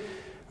 2,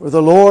 where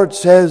the Lord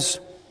says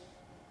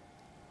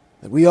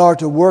that we are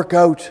to work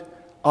out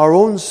our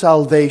own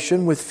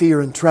salvation with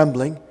fear and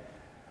trembling,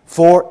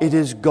 for it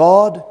is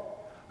God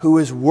who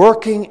is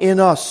working in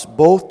us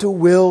both to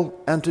will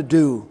and to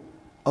do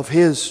of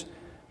His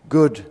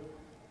good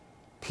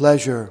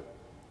pleasure.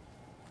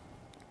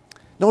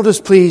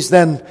 Notice, please,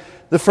 then,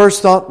 the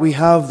first thought we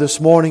have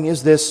this morning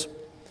is this: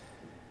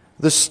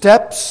 the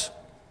steps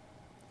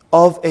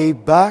of a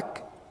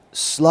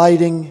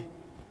backsliding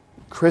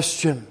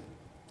Christian.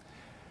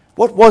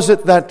 What was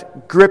it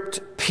that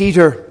gripped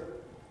Peter?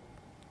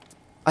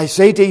 I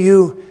say to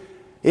you,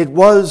 it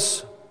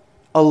was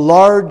a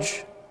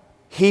large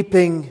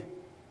heaping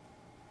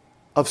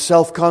of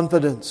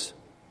self-confidence.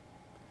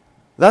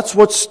 That's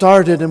what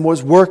started and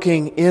was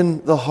working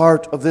in the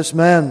heart of this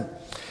man.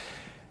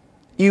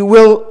 You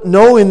will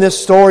know in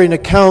this story an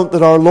account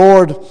that our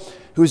Lord,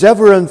 who's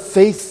ever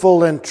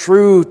unfaithful and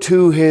true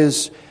to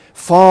His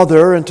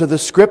Father and to the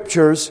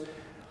Scriptures,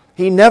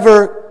 He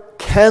never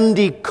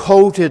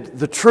candy-coated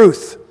the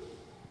truth.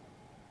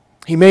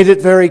 He made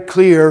it very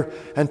clear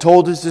and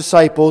told His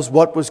disciples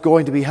what was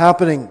going to be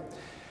happening.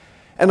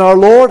 And our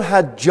Lord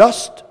had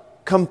just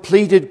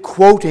completed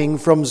quoting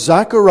from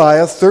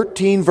Zechariah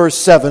 13 verse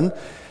 7.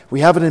 We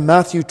have it in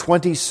Matthew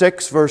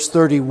 26 verse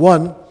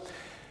 31.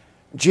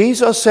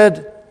 Jesus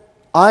said,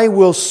 I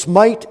will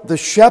smite the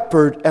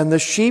shepherd, and the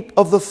sheep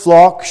of the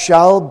flock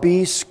shall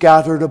be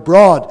scattered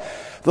abroad.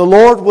 The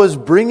Lord was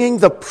bringing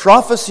the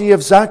prophecy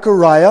of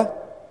Zechariah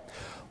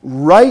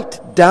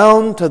right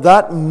down to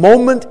that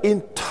moment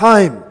in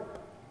time.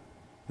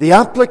 The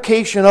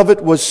application of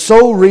it was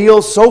so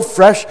real, so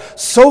fresh,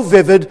 so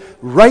vivid,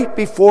 right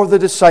before the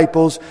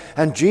disciples.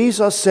 And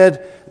Jesus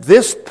said,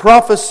 this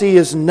prophecy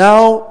is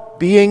now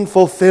being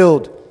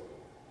fulfilled.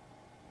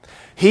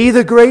 He,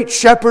 the great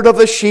shepherd of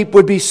the sheep,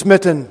 would be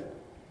smitten,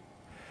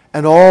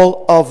 and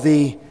all of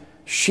the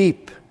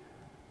sheep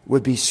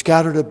would be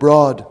scattered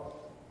abroad.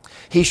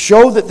 He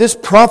showed that this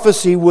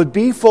prophecy would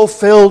be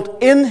fulfilled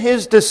in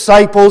His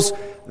disciples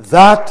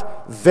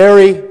that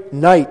very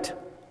night.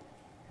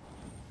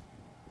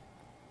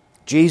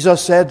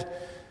 Jesus said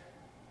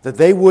that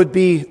they would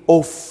be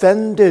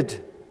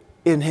offended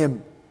in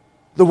Him.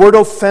 The word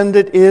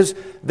offended is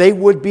they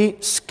would be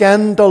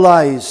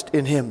scandalized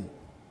in Him.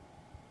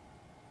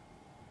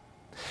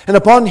 And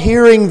upon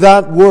hearing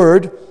that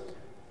word,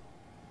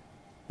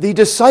 the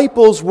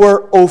disciples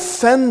were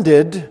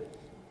offended,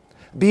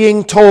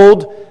 being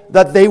told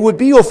that they would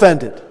be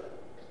offended.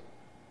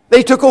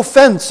 They took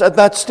offense at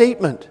that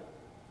statement.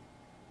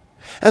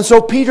 And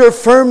so Peter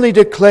firmly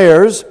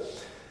declares,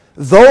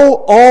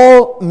 though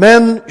all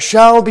men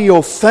shall be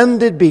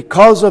offended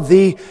because of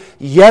thee,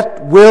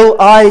 yet will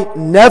I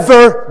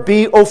never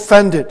be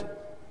offended.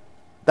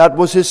 That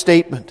was his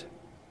statement.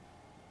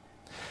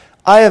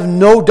 I have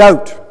no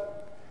doubt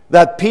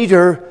that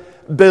Peter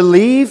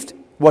believed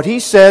what he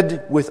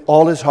said with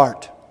all his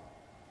heart.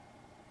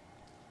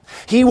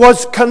 He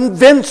was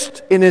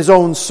convinced in his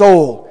own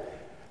soul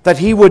that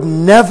he would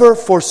never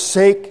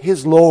forsake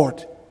his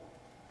Lord.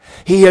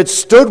 He had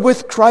stood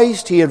with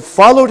Christ. He had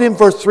followed Him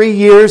for 3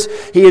 years.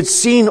 He had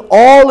seen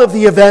all of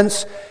the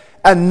events.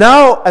 And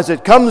now, as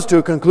it comes to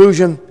a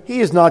conclusion, he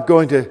is not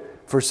going to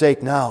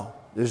forsake now.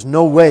 There's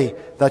no way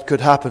that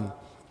could happen.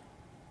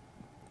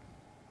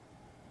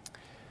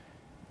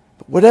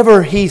 But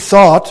whatever he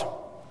thought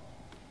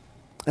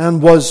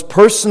and was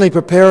personally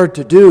prepared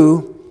to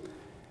do,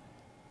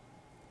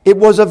 it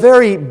was a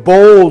very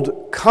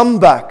bold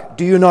comeback,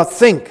 do you not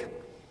think?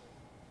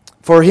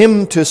 For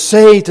him to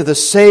say to the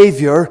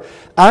Savior,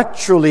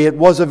 actually it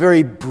was a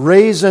very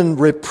brazen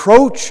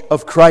reproach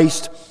of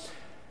Christ.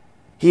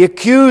 He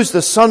accused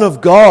the Son of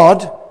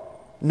God,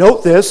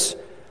 note this,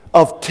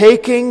 of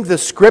taking the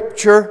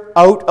Scripture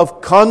out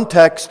of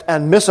context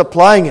and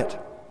misapplying it.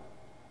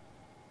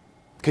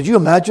 Could you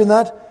imagine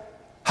that?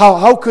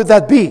 How could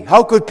that be?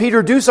 How could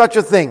Peter do such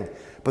a thing?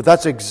 But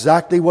that's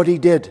exactly what he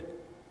did.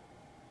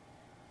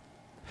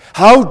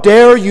 How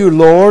dare you,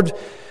 Lord,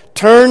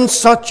 turn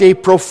such a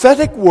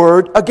prophetic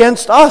word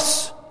against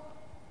us?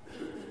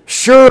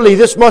 Surely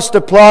this must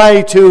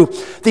apply to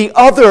the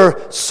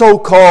other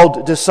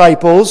so-called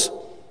disciples,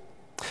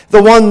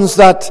 the ones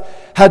that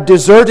had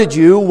deserted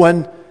you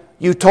when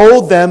you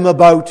told them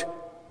about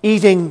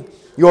eating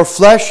your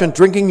flesh and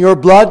drinking your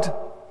blood,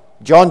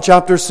 John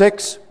chapter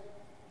 6.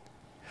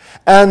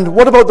 And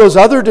what about those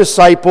other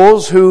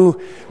disciples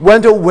who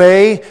went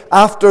away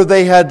after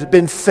they had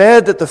been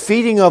fed at the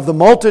feeding of the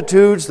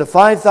multitudes, the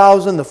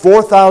 5,000, the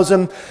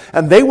 4,000,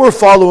 and they were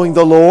following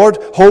the Lord,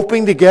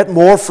 hoping to get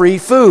more free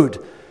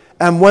food.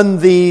 And when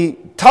the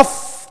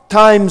tough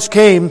times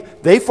came,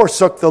 they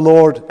forsook the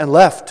Lord and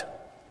left.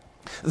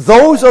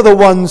 Those are the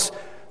ones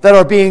that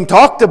are being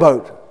talked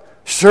about.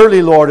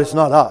 Surely, Lord, it's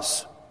not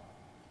us.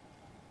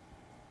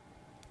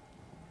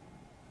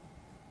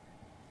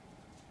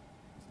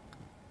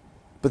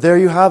 But there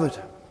you have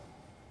it,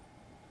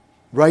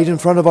 right in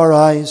front of our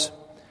eyes,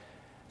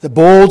 the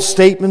bold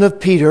statement of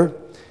Peter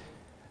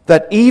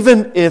that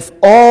even if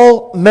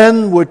all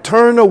men would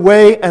turn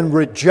away and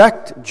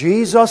reject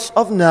Jesus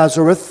of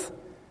Nazareth,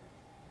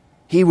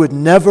 he would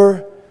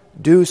never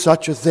do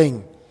such a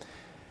thing.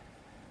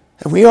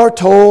 And we are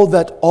told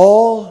that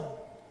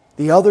all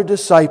the other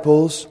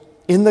disciples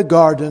in the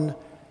garden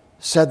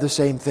said the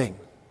same thing.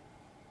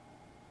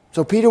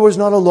 So Peter was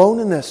not alone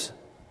in this.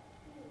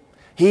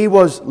 He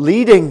was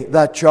leading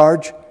that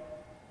charge,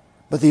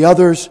 but the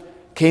others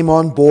came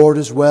on board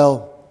as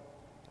well.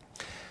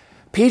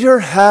 Peter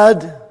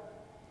had,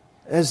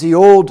 as the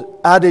old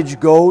adage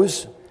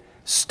goes,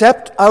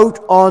 stepped out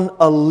on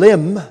a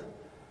limb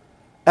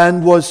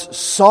and was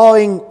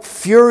sawing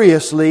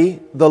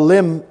furiously the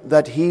limb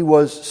that he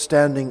was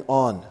standing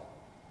on.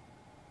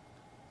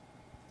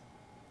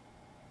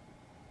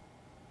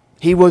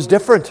 He was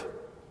different,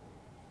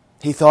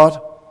 he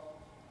thought.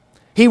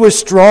 He was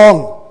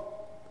strong.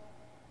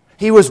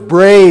 He was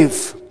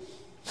brave.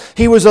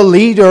 He was a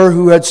leader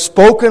who had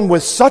spoken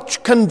with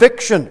such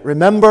conviction.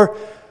 Remember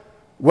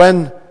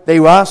when they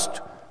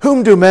asked,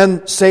 "Whom do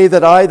men say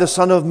that I, the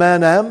Son of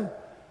Man, am?"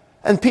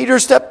 And Peter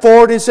stepped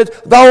forward and said,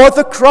 "Thou art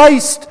the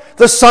Christ,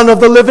 the Son of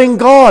the living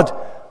God.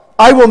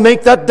 I will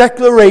make that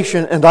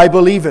declaration, and I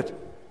believe it."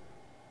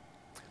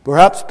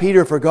 Perhaps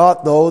Peter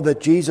forgot, though, that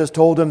Jesus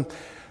told him,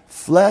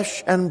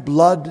 "Flesh and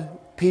blood,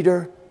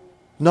 Peter,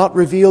 not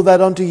reveal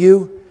that unto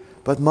you,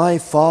 but my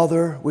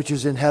Father which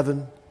is in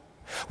heaven.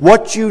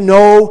 What you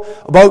know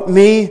about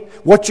me,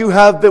 what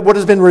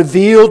has been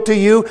revealed to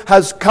you,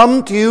 has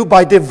come to you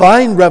by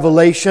divine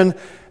revelation,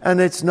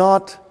 and it's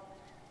not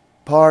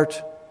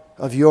part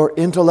of your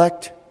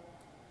intellect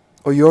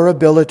or your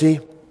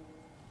ability."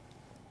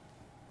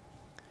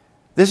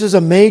 This is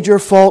a major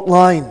fault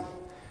line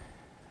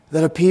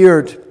that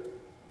appeared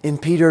in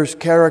Peter's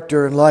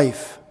character and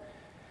life.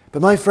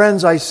 But my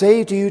friends, I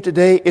say to you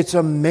today, it's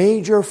a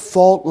major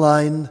fault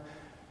line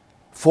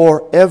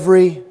for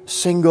every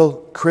single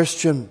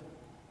Christian.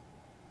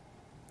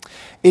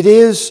 It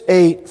is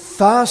a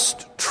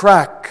fast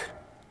track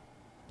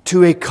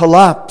to a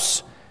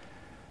collapse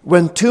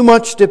when too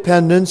much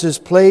dependence is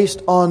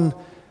placed on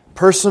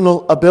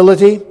personal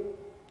ability,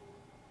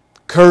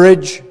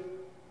 courage,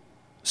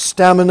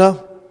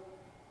 stamina,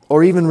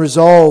 or even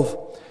resolve.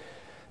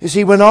 You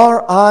see, when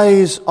our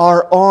eyes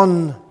are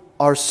on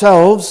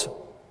ourselves,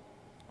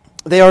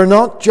 they are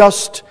not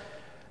just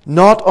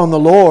not on the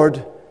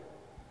Lord,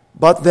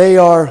 but they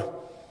are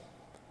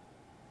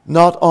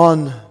not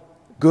on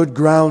good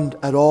ground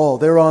at all.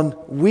 They're on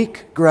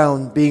weak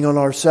ground, being on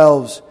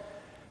ourselves.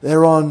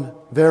 They're on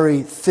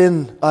very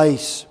thin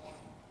ice.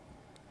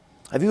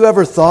 Have you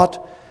ever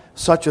thought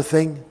such a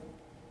thing?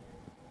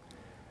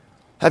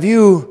 Have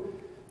you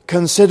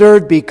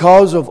considered,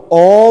 because of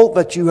all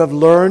that you have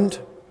learned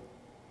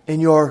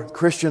in your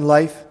Christian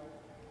life,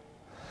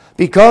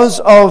 because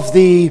of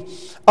the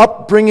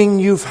upbringing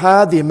you've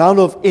had, the amount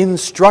of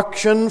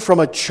instruction from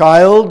a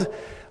child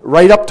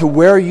right up to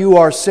where you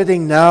are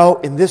sitting now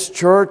in this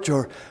church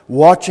or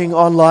watching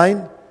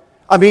online?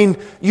 I mean,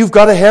 you've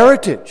got a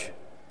heritage.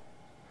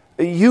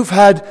 You've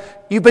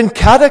been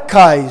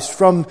catechized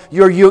from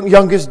your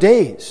youngest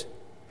days.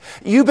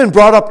 You've been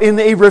brought up in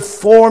a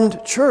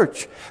Reformed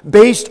church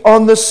based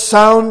on the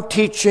sound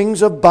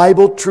teachings of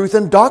Bible truth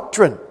and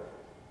doctrine.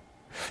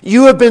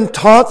 You have been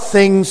taught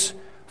things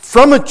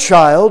from a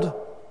child,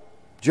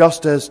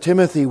 just as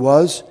Timothy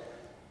was,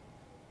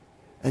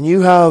 and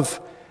you have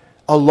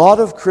a lot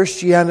of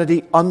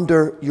Christianity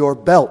under your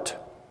belt.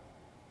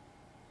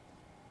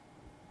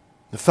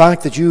 The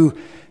fact that you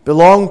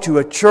belong to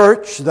a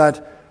church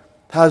that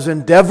has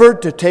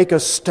endeavored to take a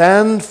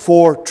stand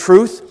for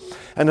truth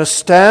and a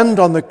stand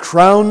on the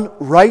crown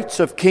rights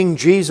of King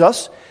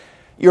Jesus.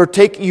 You're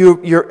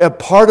a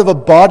part of a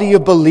body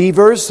of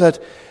believers that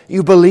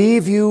you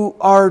believe you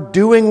are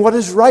doing what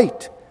is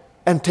right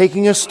and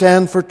taking a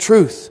stand for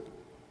truth.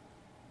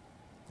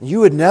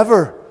 You would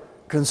never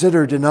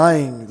consider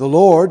denying the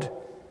Lord,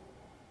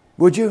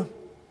 would you?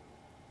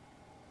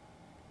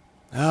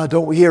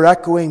 Don't we hear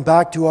echoing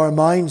back to our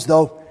minds,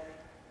 though?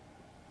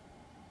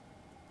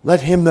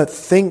 Let him that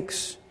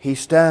thinks he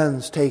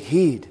stands take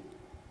heed,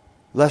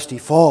 lest he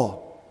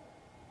fall.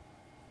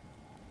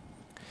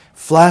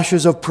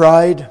 Flashes of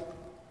pride,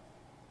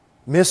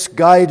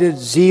 misguided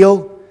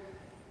zeal,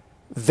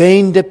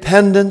 vain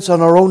dependence on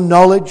our own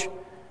knowledge,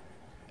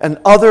 and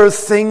other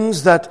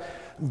things that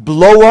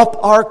blow up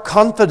our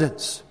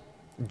confidence,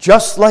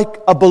 just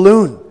like a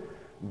balloon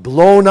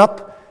blown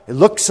up. It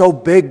looks so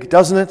big,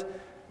 doesn't it?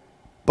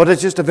 But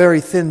it's just a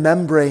very thin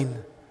membrane.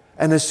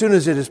 And as soon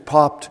as it is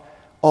popped,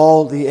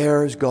 all the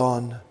air is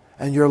gone,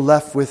 and you're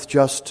left with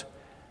just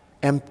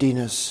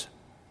emptiness.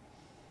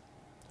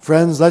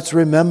 Friends, let's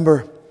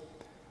remember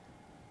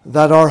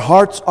that our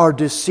hearts are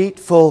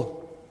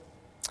deceitful.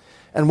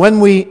 And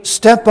when we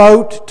step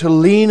out to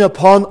lean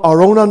upon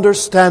our own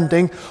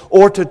understanding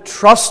or to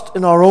trust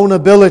in our own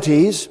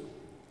abilities,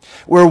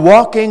 we're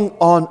walking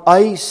on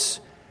ice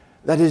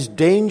that is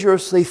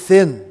dangerously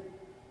thin.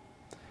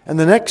 And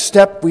the next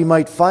step, we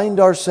might find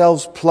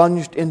ourselves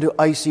plunged into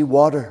icy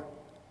water.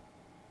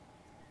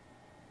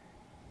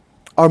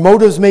 Our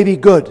motives may be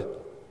good.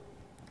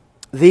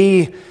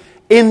 The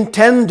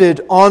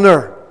intended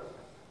honor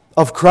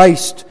of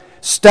Christ,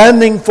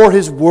 standing for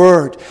His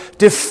Word,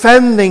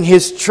 defending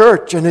His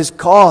church and His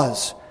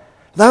cause.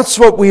 That's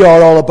what we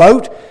are all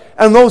about.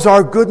 And those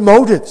are good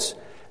motives.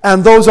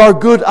 And those are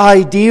good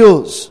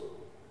ideals.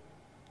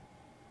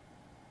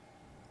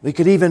 We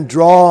could even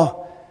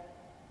draw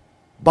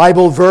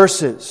Bible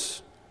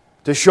verses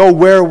to show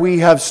where we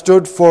have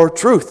stood for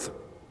truth.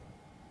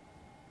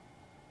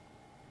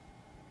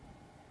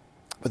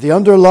 But the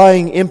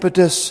underlying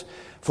impetus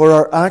for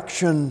our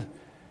action,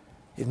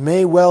 it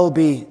may well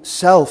be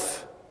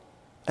self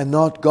and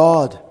not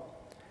God.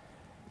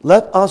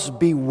 Let us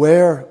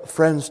beware,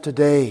 friends,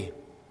 today.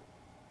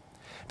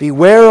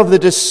 Beware of the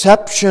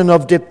deception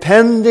of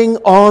depending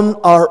on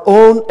our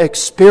own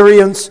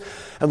experience,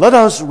 and let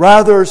us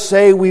rather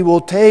say we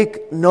will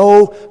take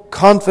no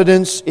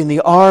confidence in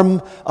the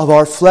arm of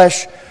our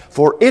flesh,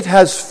 for it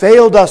has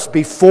failed us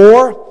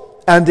before,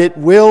 and it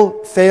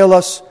will fail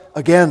us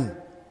again.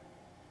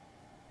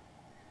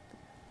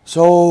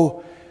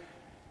 So,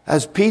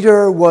 as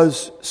Peter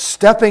was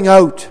stepping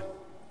out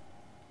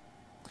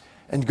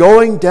and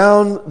going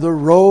down the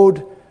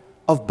road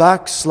of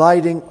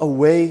backsliding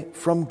away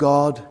from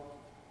God,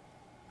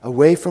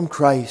 away from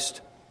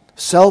Christ,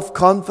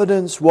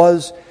 self-confidence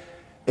was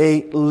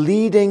a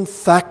leading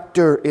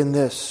factor in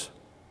this.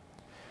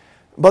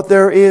 But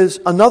there is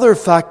another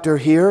factor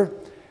here,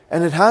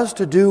 and it has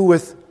to do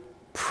with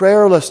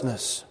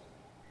prayerlessness.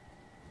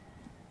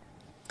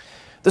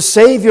 The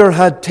Savior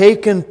had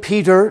taken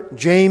Peter,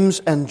 James,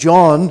 and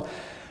John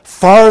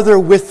farther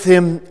with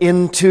him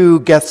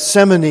into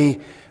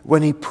Gethsemane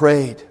when he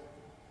prayed.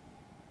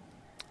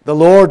 The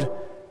Lord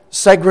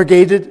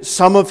segregated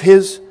some of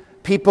His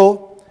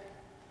people.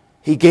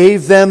 He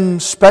gave them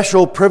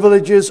special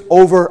privileges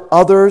over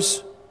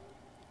others.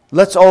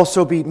 Let's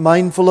also be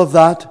mindful of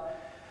that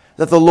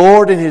the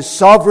Lord in His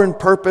sovereign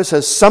purpose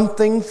has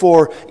something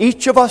for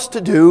each of us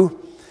to do.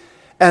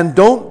 And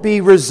don't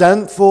be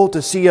resentful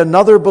to see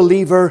another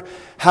believer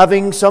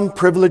having some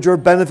privilege or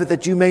benefit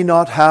that you may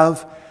not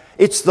have.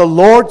 It's the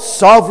Lord's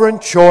sovereign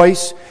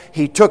choice.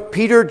 He took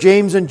Peter,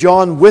 James, and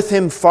John with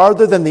Him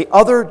farther than the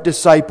other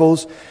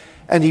disciples,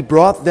 and He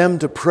brought them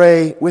to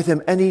pray with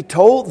Him. And He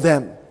told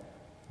them,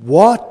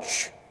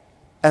 watch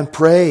and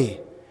pray,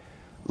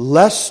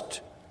 lest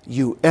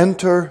you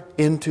enter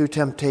into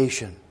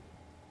temptation.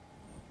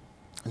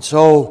 And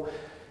so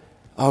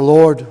our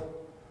Lord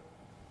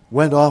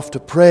went off to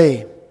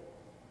pray.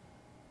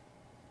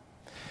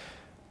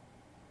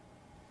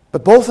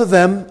 But both of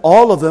them,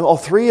 all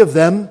three of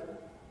them,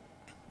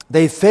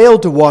 they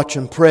failed to watch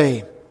and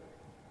pray.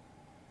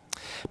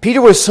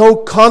 Peter was so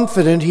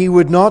confident he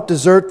would not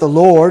desert the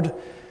Lord,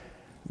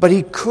 but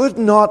he could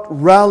not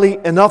rally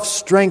enough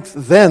strength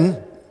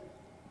then,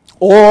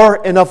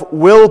 or enough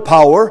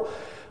willpower,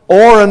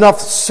 or enough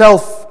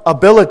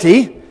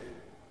self-ability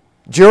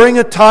during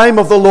a time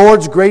of the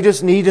Lord's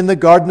greatest need in the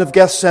Garden of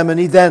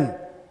Gethsemane then.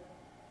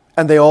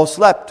 And they all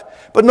slept.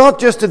 But not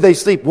just did they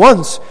sleep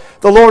once,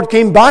 the Lord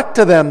came back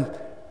to them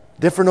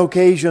different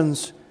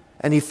occasions,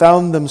 and He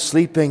found them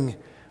sleeping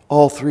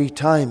all three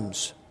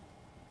times.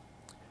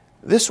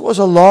 This was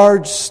a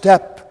large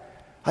step,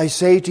 I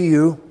say to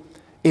you,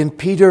 in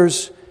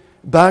Peter's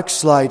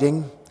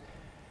backsliding.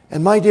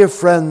 And my dear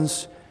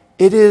friends,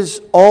 it is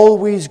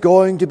always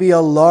going to be a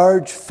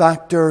large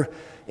factor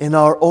in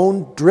our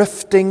own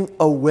drifting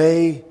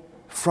away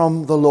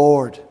from the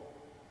Lord.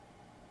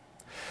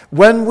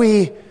 When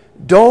we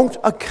don't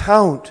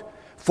account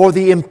for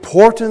the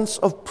importance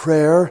of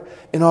prayer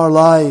in our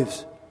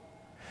lives,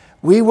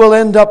 we will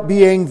end up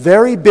being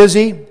very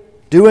busy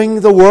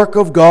doing the work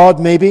of God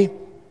maybe,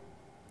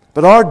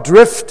 but our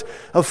drift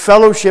of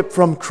fellowship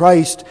from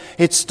Christ,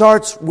 it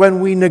starts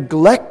when we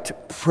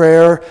neglect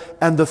prayer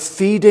and the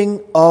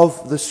feeding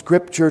of the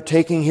Scripture,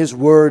 taking His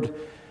Word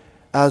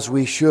as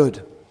we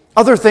should.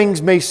 Other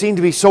things may seem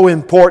to be so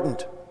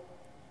important.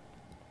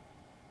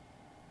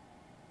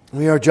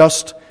 We are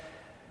just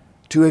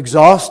too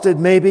exhausted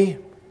maybe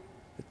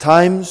at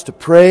times to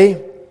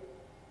pray.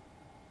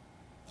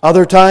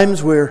 Other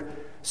times we're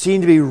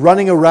seen to be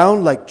running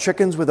around like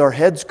chickens with our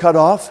heads cut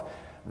off,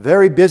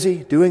 very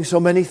busy doing so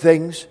many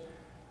things.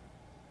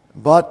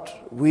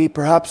 But we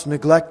perhaps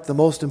neglect the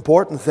most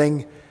important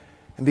thing,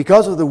 and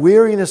because of the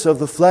weariness of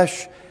the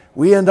flesh,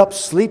 we end up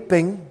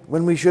sleeping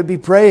when we should be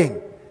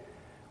praying.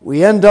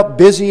 We end up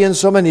busy in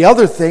so many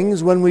other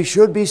things when we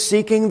should be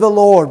seeking the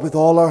Lord with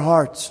all our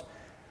hearts.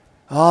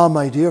 Ah,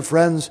 my dear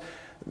friends,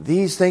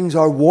 these things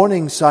are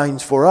warning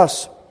signs for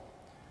us.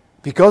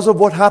 Because of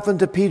what happened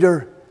to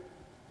Peter,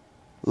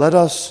 let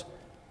us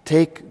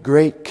take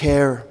great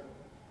care.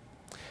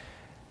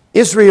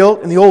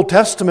 Israel, in the Old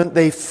Testament,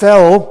 they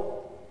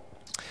fell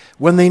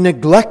when they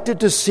neglected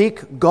to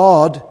seek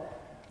God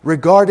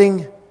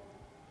regarding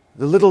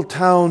the little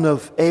town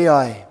of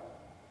Ai.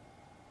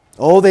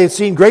 Oh, they had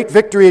seen great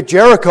victory at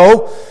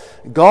Jericho.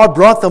 God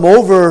brought them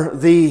over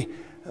the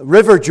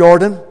river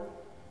Jordan.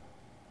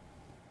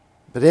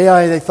 But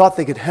Ai, they thought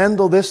they could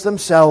handle this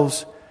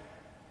themselves.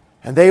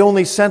 And they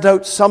only sent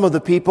out some of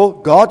the people.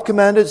 God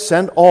commanded,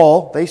 send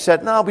all. They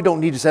said, no, we don't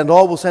need to send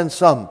all, we'll send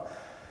some.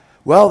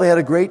 Well, they had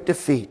a great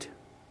defeat.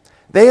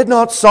 They had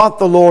not sought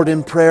the Lord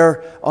in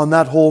prayer on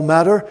that whole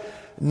matter,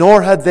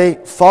 nor had they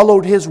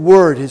followed His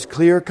word, His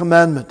clear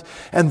commandment.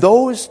 And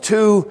those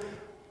two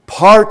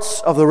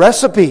parts of the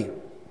recipe,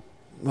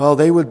 well,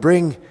 they would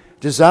bring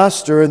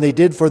disaster, and they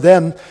did for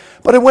them.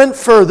 But it went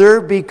further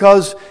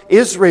because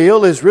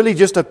Israel is really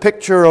just a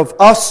picture of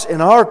us in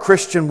our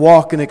Christian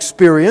walk and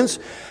experience.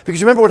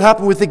 Because remember what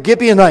happened with the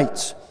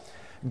Gibeonites.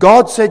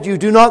 God said, you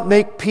do not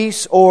make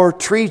peace or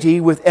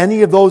treaty with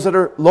any of those that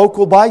are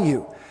local by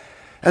you.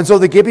 And so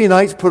the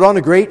Gibeonites put on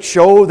a great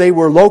show. They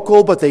were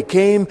local, but they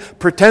came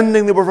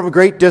pretending they were from a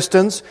great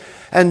distance.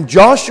 And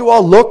Joshua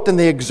looked and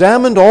they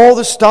examined all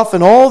the stuff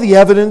and all the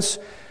evidence,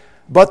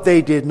 but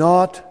they did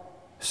not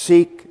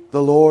seek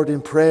the Lord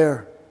in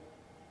prayer.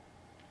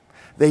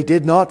 They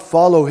did not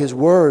follow His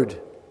word.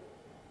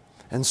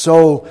 And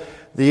so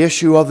the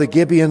issue of the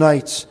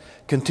Gibeonites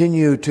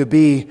continued to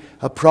be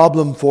a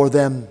problem for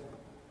them.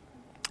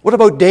 What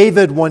about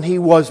David when he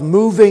was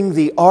moving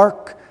the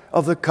Ark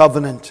of the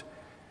Covenant?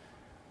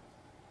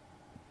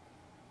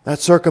 That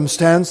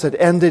circumstance that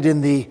ended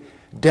in the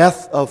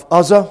death of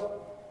Uzzah.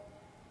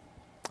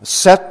 A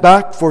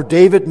setback for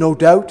David, no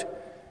doubt.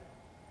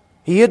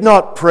 He had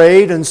not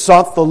prayed and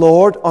sought the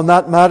Lord on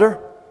that matter,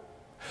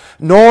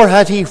 nor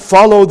had he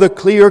followed the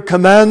clear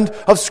command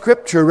of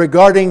Scripture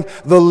regarding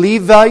the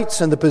Levites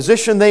and the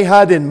position they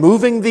had in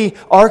moving the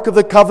Ark of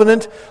the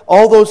Covenant.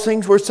 All those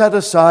things were set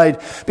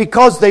aside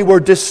because they were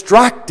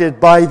distracted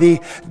by the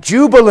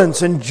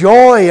jubilance and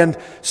joy and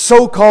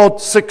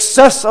so-called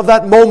success of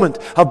that moment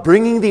of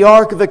bringing the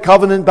Ark of the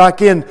Covenant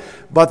back in.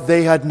 But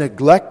they had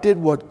neglected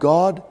what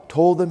God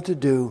told them to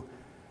do.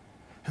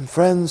 And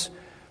friends,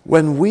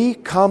 when we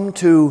come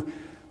to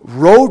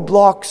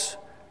roadblocks,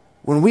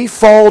 when we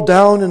fall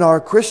down in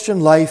our Christian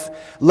life,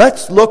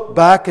 let's look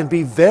back and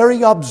be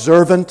very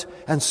observant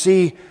and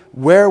see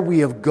where we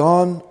have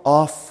gone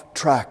off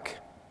track.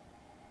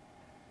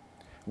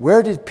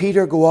 Where did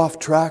Peter go off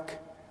track?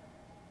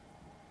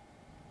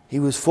 He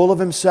was full of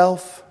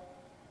himself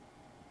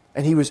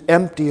and he was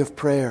empty of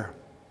prayer.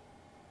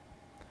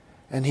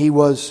 And he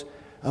was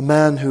a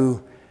man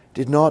who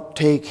did not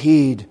take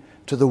heed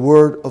to the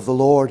word of the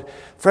Lord.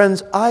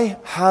 Friends, I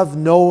have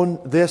known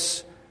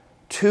this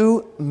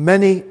too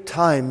many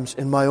times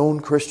in my own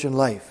Christian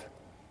life.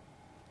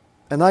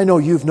 And I know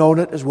you've known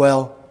it as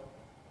well.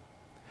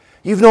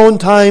 You've known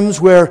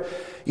times where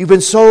you've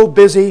been so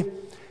busy,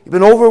 you've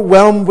been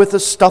overwhelmed with the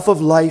stuff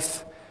of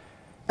life,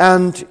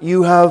 and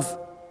you have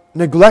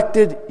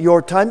neglected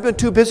your time. You've been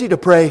too busy to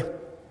pray.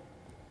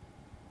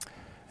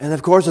 And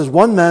of course, as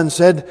one man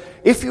said,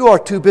 if you are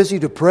too busy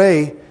to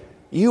pray,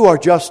 you are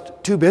just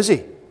too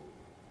busy.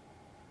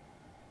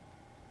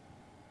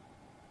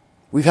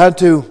 We've had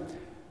to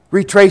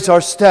retrace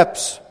our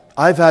steps.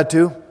 I've had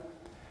to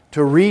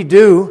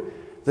redo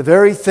the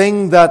very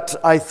thing that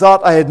I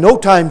thought I had no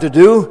time to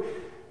do.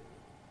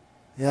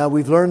 Yeah,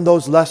 we've learned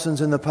those lessons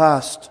in the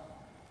past.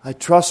 I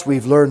trust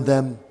we've learned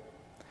them.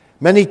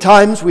 Many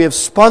times we have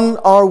spun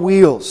our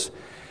wheels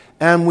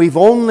and we've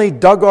only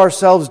dug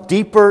ourselves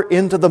deeper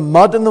into the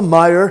mud and the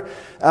mire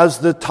as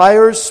the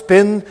tires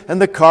spin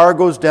and the car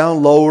goes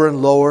down lower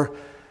and lower,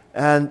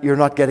 and you're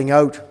not getting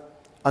out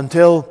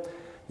until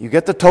you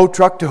get the tow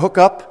truck to hook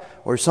up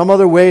or some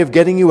other way of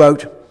getting you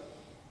out.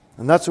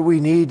 And that's what we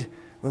need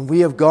when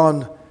we have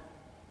gone,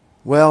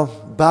 well,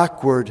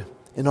 backward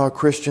in our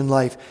Christian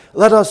life.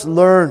 Let us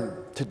learn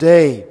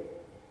today.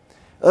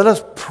 Let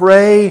us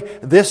pray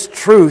this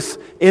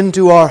truth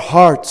into our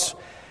hearts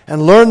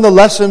and learn the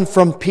lesson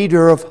from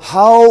Peter of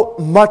how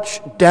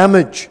much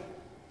damage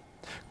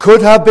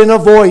could have been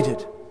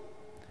avoided,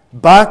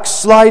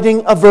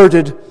 backsliding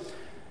averted,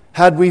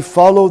 had we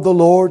followed the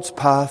Lord's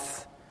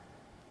path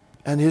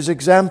and His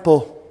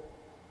example.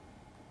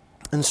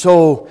 And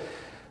so,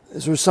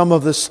 these are some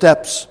of the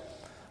steps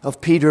of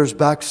Peter's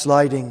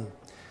backsliding.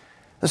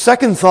 The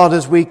second thought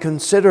as we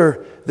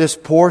consider this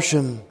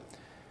portion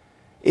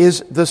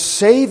is the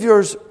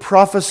Savior's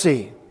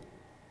prophecy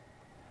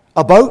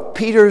about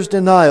Peter's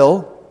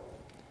denial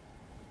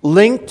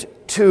linked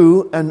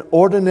to an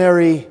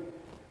ordinary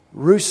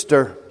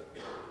rooster.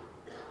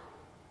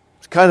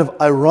 It's kind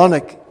of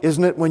ironic,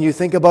 isn't it, when you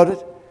think about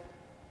it?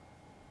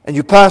 And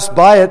you pass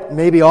by it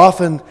maybe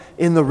often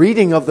in the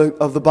reading of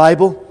the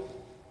Bible.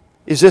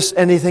 Is this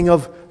anything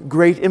of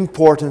great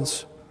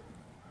importance?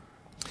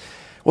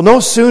 Well, no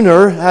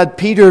sooner had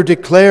Peter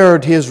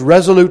declared his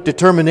resolute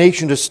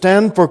determination to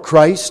stand for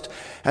Christ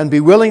and be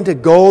willing to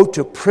go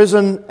to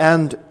prison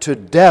and to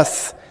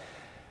death,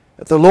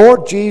 that the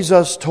Lord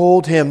Jesus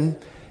told him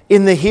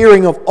in the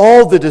hearing of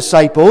all the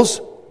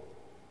disciples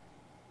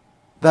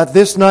that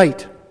this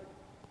night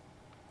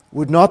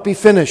would not be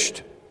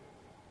finished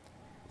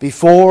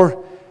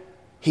before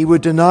he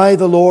would deny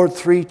the Lord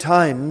 3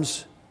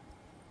 times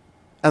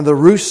and the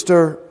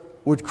rooster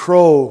would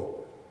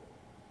crow,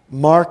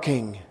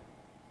 marking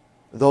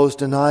those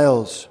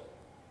denials.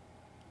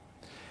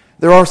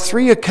 There are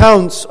 3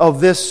 accounts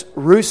of this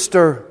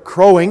rooster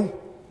crowing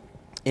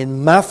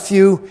in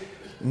Matthew,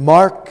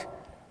 Mark,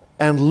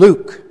 and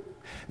Luke.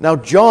 Now,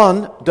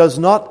 John does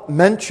not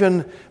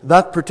mention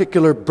that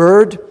particular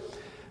bird,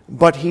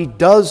 but he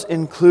does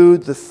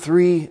include the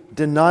 3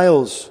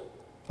 denials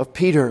of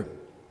Peter.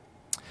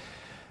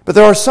 But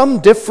there are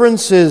some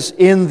differences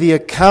in the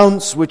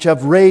accounts which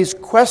have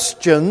raised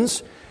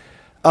questions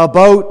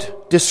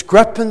about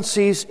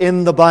discrepancies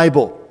in the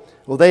Bible.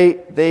 Well,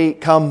 they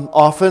come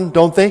often,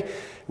 don't they?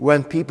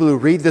 When people who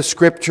read the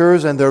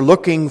Scriptures and they're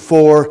looking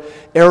for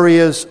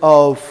areas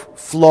of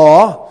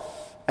flaw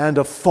and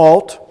of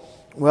fault,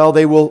 well,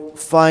 they will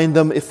find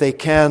them, if they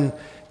can,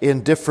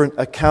 in different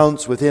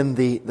accounts within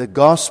the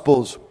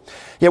Gospels.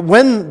 Yet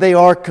when they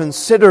are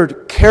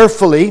considered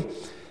carefully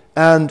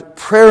and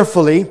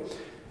prayerfully,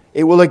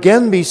 it will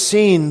again be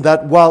seen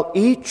that while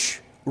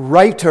each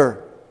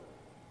writer,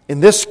 in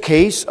this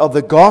case of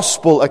the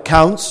Gospel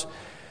accounts,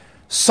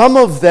 some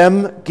of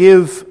them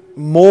give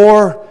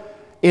more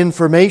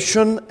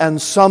information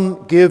and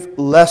some give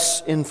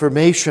less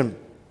information.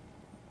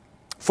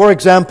 For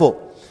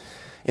example,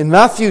 in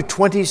Matthew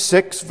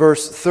 26,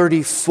 verse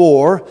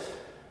 34,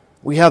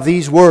 we have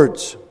these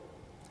words.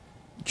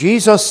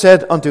 Jesus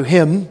said unto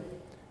him,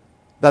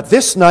 that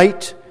this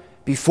night,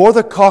 before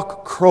the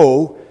cock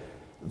crow,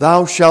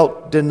 thou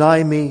shalt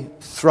deny me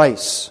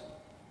thrice.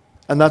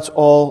 And that's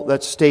all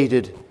that's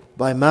stated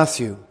by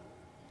Matthew.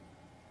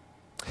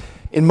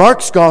 In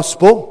Mark's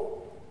Gospel,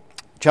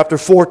 chapter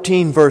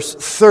 14, verse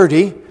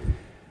 30,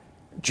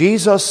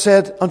 Jesus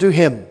said unto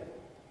him,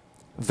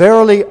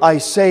 verily I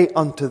say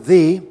unto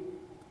thee,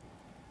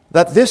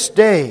 that this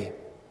day,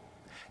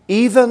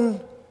 even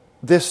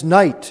this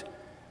night,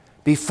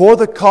 before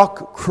the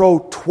cock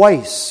crow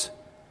twice,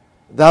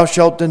 thou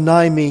shalt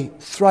deny me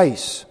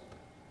thrice.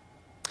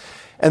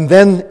 And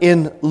then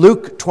in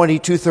Luke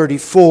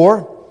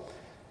 22:34,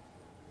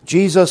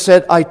 Jesus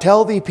said, I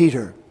tell thee,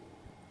 Peter,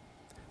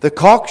 the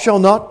cock shall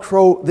not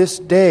crow this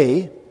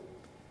day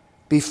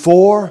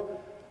before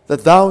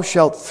that thou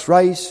shalt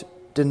thrice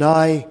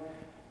deny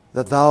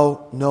that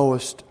thou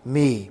knowest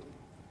me.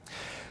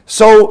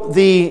 So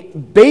the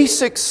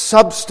basic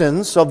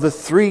substance of the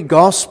three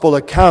gospel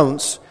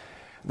accounts,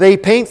 they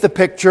paint the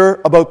picture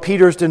about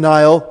Peter's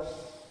denial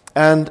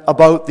and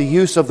about the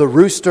use of the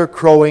rooster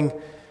crowing.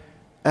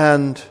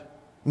 And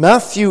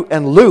Matthew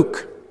and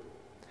Luke,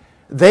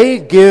 they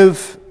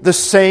give the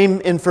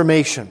same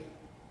information.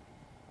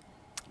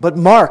 But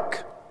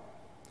Mark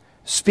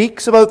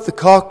speaks about the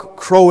cock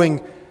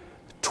crowing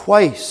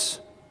twice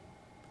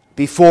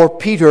before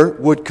Peter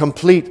would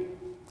complete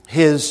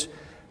his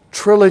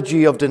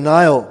trilogy of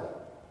denial.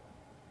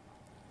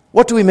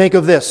 What do we make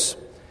of this?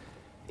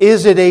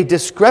 Is it a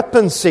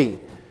discrepancy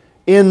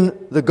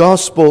in the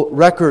gospel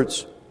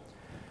records?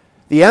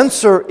 The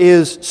answer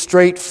is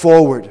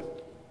straightforward.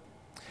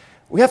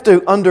 We have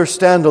to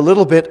understand a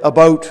little bit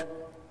about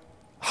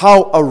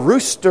how a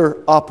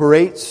rooster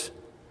operates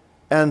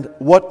and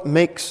what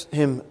makes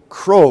him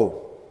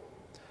crow.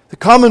 The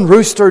common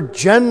rooster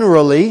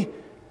generally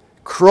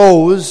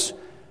crows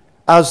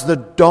as the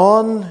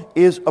dawn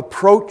is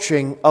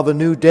approaching of a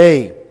new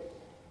day.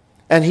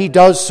 And he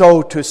does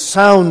so to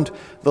sound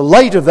the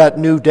light of that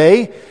new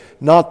day,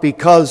 not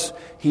because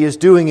he is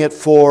doing it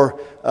for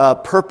a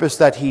purpose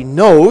that he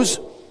knows.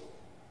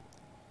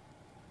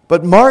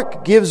 But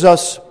Mark gives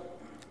us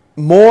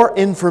more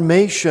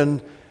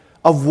information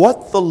of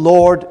what the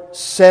Lord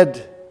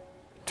said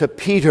to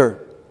Peter.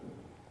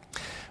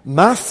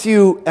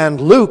 Matthew and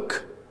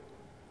Luke,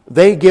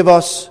 they give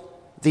us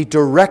the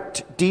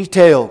direct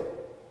detail.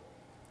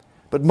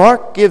 But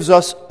Mark gives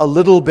us a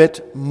little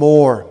bit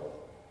more.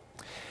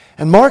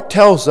 And Mark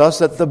tells us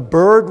that the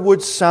bird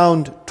would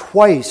sound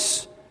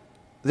twice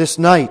this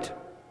night.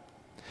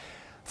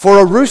 For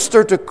a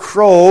rooster to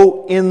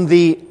crow in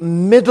the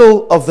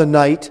middle of the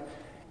night,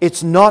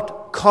 it's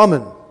not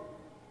common,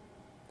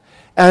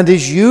 and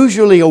is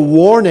usually a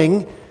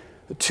warning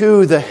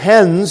to the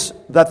hens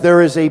that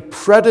there is a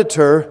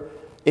predator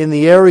in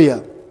the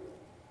area.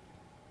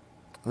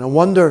 And I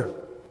wonder,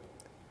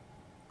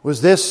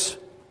 was this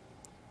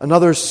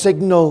another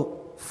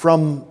signal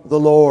from the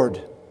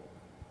Lord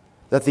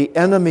that the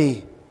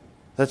enemy,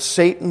 that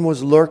Satan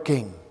was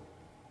lurking,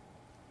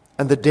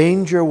 and the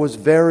danger was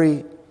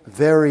very,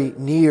 very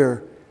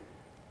near,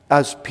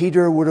 as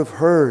Peter would have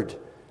heard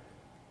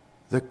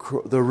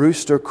the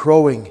rooster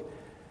crowing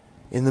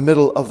in the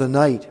middle of the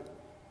night?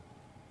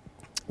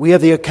 We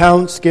have the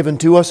accounts given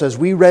to us, as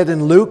we read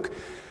in Luke,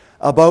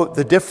 about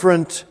the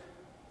different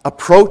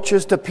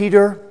approaches to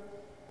Peter.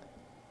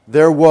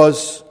 There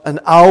was an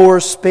hour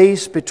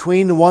space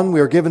between the one.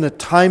 We are given a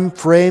time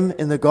frame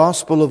in the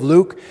Gospel of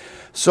Luke.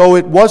 So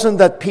it wasn't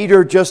that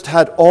Peter just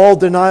had all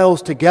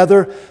denials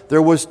together.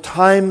 There was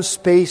time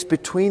space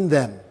between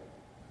them.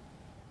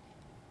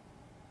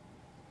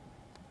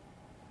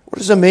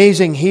 What is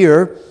amazing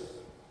here,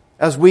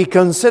 as we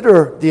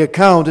consider the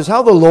account, is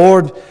how the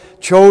Lord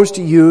chose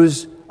to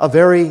use a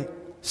very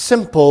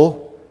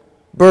simple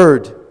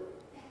bird.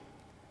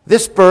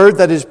 This bird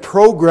that is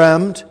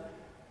programmed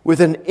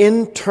with an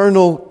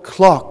internal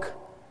clock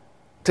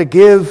to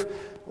give,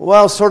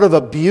 well, sort of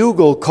a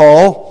bugle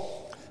call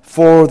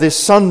for the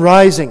sun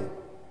rising.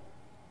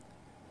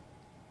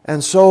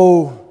 And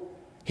so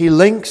he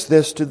links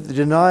this to the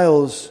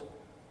denials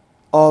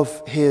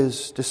of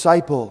his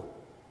disciple.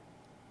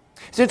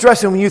 It's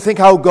interesting when you think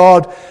how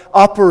God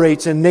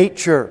operates in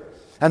nature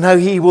and how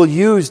He will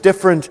use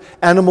different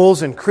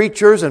animals and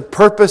creatures and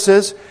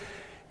purposes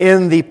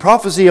In the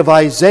prophecy of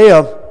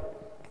Isaiah,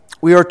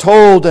 we are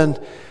told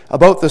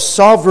about the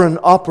sovereign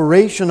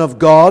operation of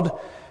God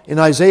in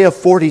Isaiah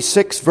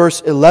 46,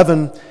 verse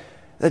 11,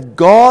 that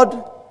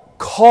God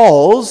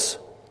calls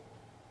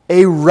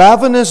a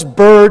ravenous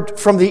bird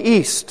from the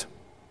east,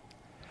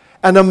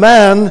 and a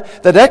man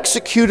that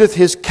executeth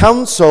his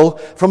counsel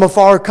from a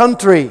far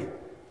country.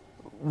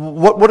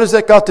 What has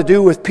that got to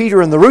do with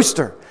Peter and the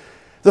rooster?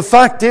 The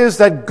fact is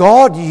that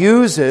God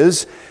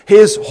uses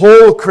His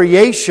whole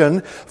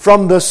creation,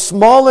 from the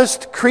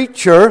smallest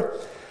creature,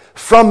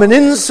 from an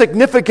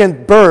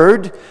insignificant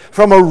bird,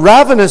 from a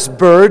ravenous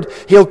bird.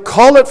 He'll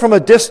call it from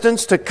a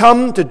distance to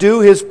come to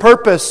do His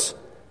purpose.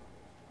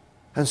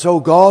 And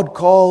so God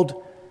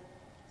called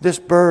this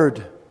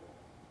bird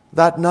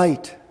that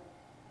night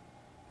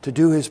to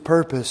do His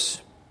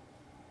purpose,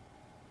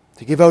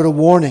 to give out a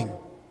warning.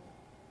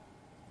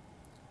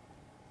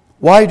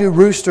 Why do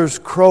roosters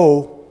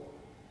crow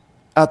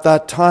at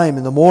that time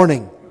in the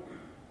morning?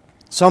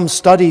 Some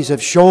studies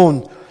have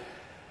shown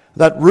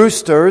that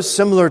roosters,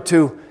 similar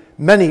to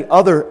many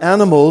other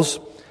animals,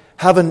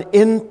 have an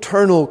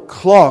internal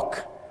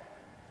clock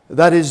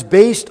that is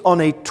based on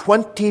a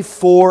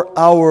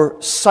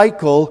 24-hour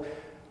cycle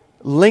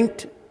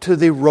linked to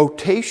the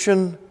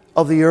rotation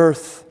of the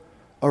earth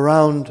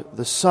around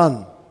the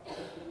sun.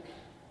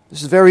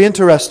 This is very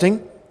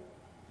interesting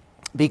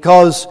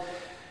because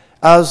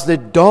as the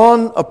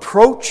dawn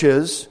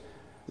approaches,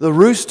 the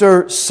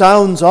rooster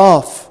sounds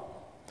off.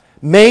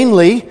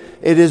 Mainly,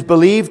 it is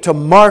believed to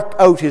mark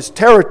out his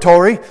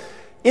territory.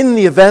 In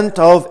the event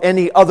of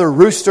any other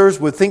roosters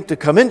would think to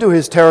come into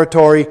his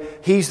territory,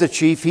 he's the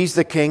chief, he's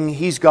the king,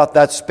 he's got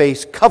that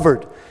space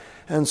covered.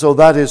 And so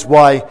that is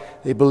why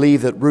they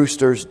believe that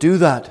roosters do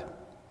that.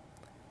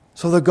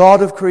 So the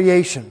God of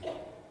creation,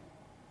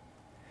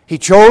 He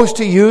chose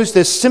to use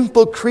this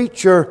simple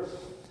creature,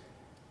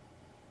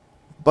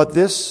 but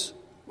this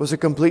was a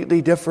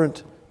completely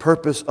different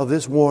purpose of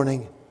this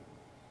warning.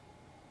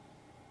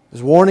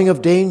 This warning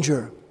of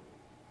danger.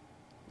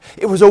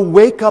 It was a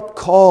wake-up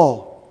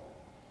call.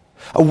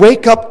 A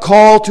wake-up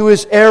call to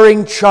His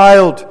erring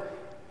child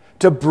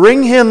to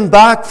bring him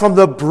back from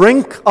the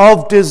brink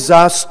of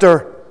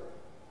disaster.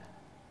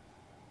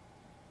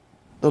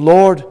 The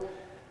Lord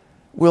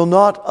will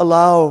not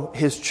allow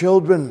His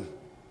children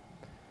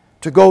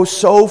to go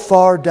so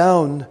far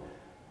down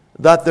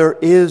that there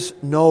is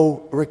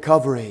no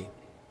recovery.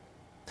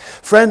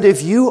 Friend,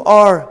 if you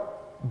are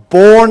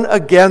born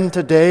again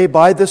today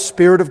by the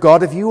Spirit of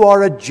God, if you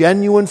are a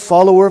genuine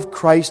follower of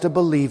Christ, a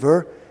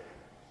believer,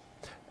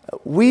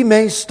 we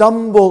may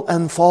stumble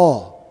and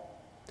fall.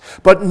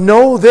 But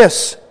know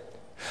this,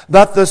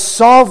 that the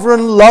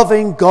sovereign,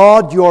 loving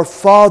God, your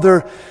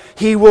Father,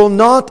 He will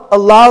not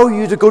allow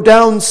you to go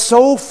down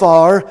so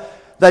far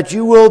that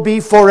you will be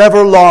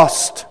forever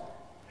lost.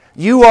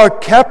 You are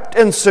kept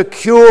and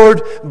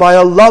secured by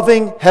a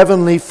loving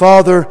Heavenly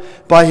Father,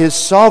 by His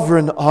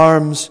sovereign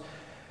arms.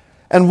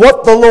 And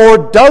what the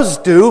Lord does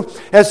do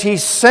is He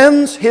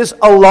sends His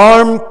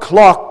alarm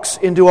clocks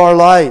into our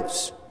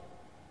lives.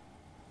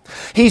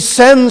 He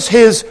sends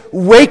His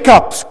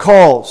wake-up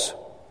calls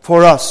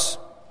for us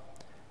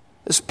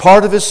as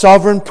part of His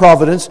sovereign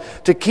providence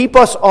to keep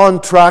us on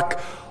track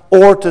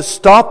or to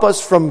stop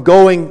us from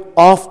going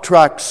off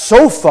track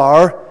so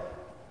far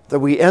that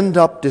we end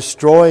up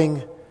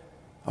destroying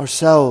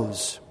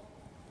ourselves.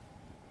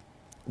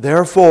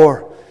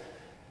 Therefore,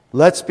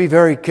 let's be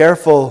very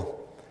careful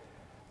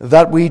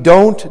that we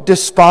don't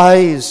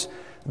despise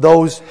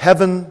those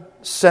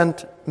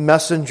heaven-sent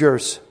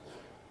messengers.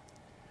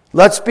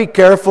 Let's be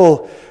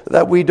careful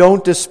that we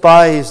don't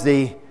despise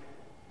the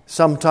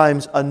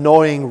sometimes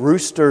annoying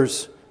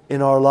roosters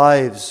in our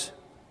lives.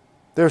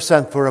 They're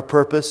sent for a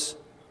purpose.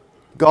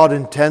 God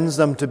intends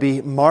them to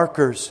be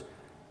markers,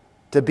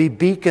 to be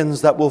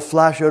beacons that will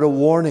flash out a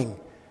warning,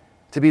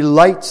 to be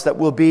lights that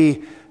will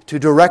be to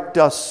direct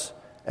us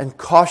and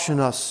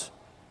caution us,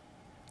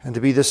 and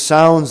to be the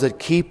sounds that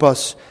keep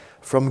us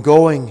from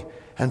going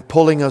and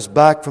pulling us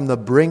back from the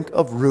brink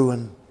of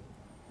ruin.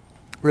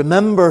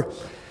 Remember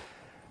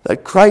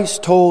that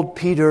Christ told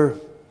Peter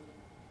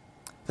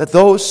that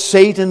though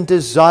Satan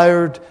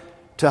desired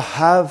to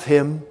have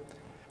him,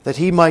 that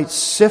he might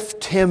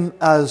sift him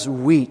as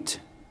wheat,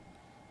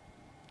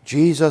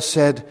 Jesus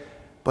said,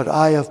 "But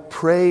I have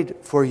prayed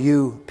for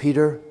you,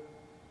 Peter,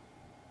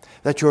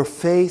 that your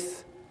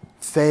faith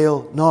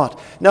fail not."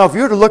 Now, if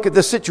you were to look at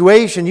the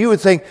situation, you would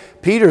think,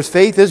 Peter's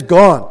faith is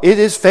gone. It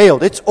is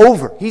failed. It's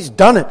over. He's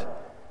done it.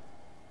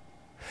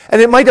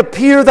 And it might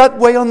appear that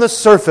way on the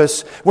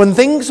surface when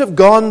things have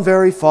gone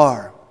very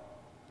far.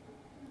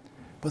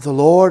 But the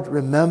Lord,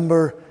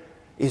 remember,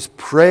 is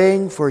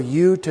praying for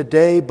you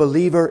today,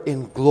 believer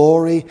in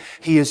glory.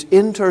 He is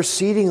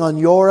interceding on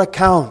your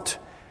account.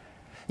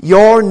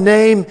 Your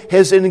name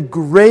is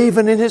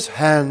engraven in His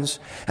hands,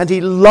 and He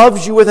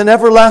loves you with an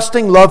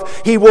everlasting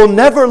love. He will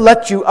never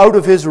let you out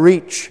of His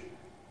reach.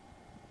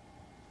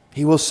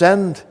 He will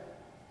send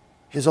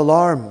His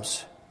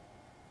alarms.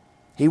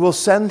 He will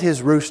send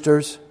His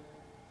roosters.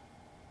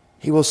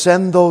 He will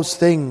send those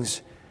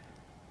things.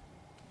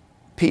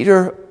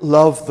 Peter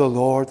loved the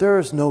Lord. There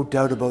is no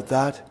doubt about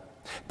that.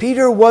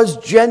 Peter was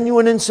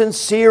genuine and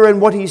sincere in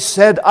what he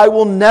said. I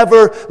will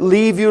never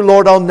leave you,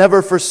 Lord. I'll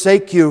never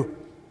forsake you.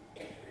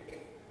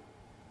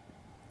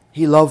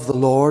 He loved the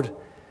Lord.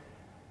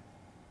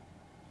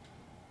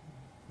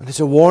 And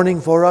it's a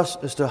warning for us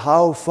as to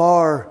how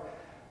far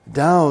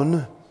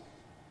down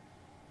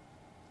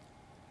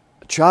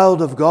a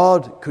child of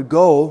God could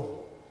go.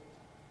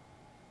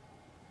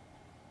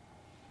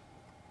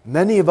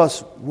 Many of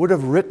us would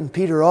have written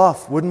Peter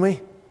off, wouldn't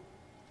we?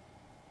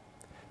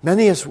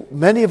 Many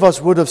of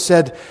us would have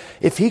said,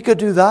 if he could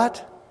do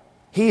that,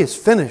 he is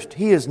finished.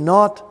 He is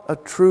not a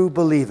true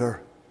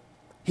believer.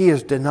 He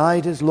has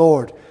denied his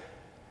Lord.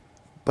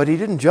 But he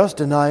didn't just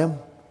deny him.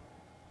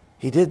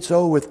 He did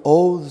so with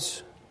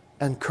oaths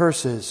and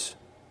curses.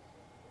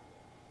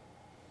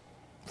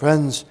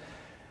 Friends,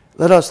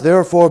 let us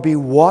therefore be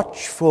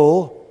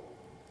watchful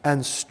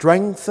and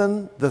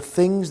strengthen the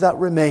things that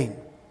remain.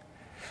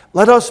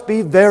 Let us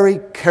be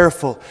very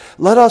careful.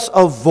 Let us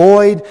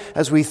avoid,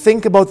 as we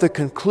think about the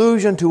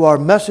conclusion to our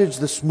message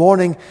this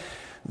morning,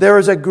 there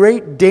is a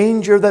great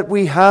danger that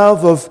we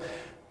have of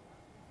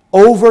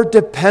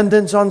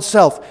over-dependence on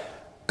self.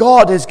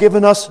 God has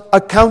given us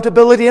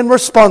accountability and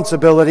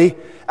responsibility,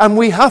 and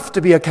we have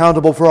to be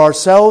accountable for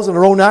ourselves and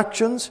our own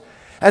actions.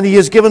 And He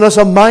has given us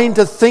a mind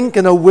to think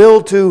and a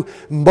will to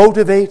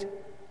motivate.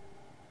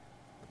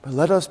 But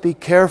let us be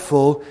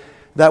careful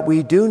that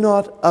we do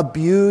not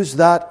abuse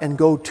that and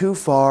go too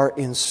far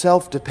in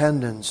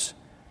self-dependence.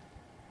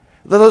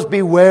 Let us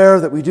beware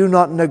that we do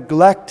not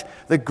neglect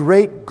the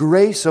great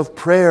grace of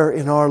prayer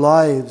in our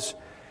lives,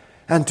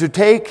 and to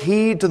take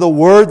heed to the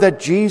word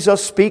that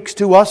Jesus speaks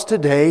to us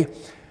today.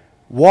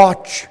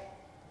 Watch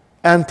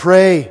and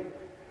pray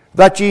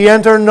that ye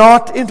enter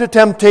not into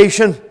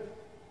temptation.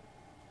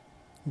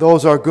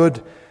 Those are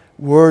good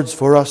words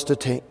for us to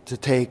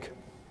take.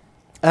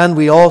 And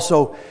we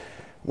also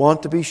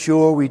want to be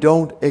sure we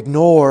don't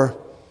ignore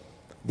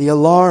the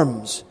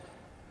alarms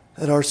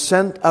that are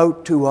sent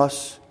out to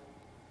us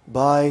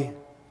by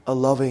a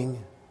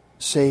loving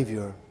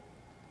Savior.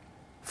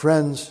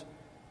 Friends,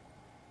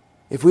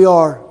 if we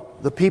are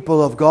the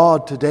people of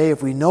God today,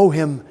 if we know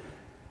Him,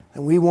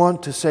 and we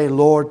want to say,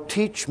 Lord,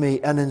 teach me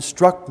and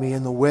instruct me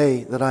in the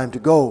way that I am to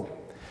go.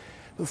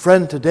 But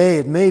friend, today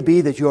it may be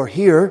that you're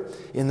here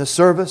in the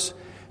service,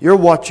 you're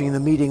watching the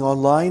meeting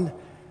online,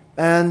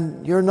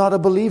 and you're not a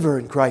believer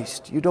in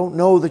Christ. You don't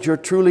know that you're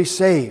truly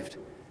saved.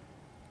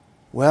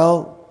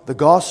 Well, the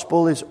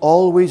gospel is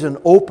always an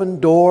open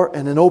door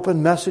and an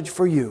open message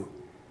for you.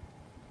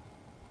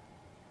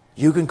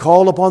 You can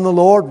call upon the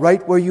Lord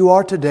right where you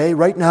are today,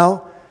 right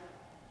now.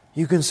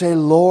 You can say,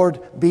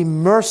 Lord, be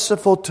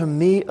merciful to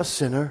me, a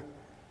sinner.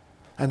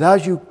 And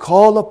as you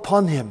call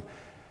upon Him,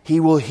 He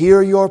will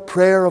hear your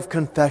prayer of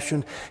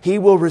confession. He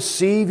will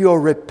receive your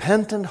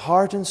repentant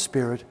heart and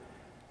spirit.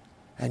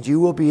 And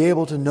you will be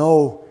able to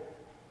know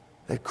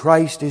that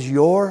Christ is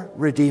your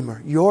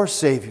Redeemer, your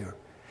Savior.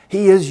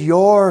 He is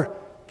your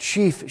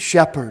chief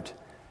shepherd,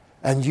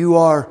 and you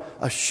are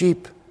a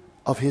sheep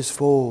of His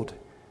fold.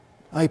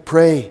 I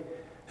pray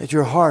that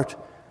your heart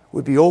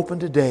would be open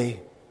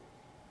today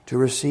to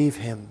receive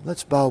Him.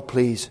 Let's bow,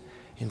 please,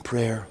 in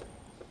prayer.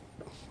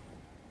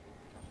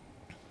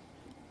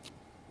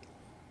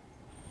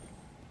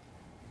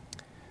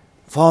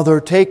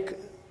 Father, take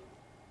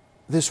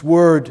this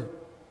word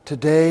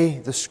today,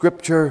 the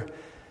Scripture,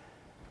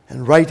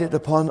 and write it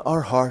upon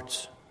our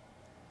hearts.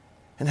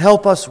 And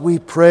help us, we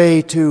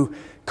pray, to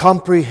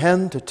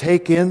comprehend, to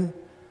take in,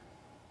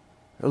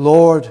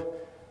 Lord,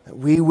 that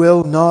we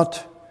will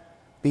not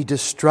be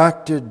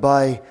distracted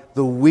by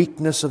the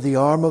weakness of the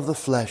arm of the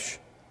flesh,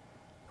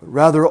 but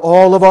rather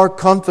all of our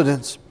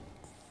confidence,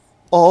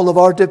 all of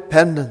our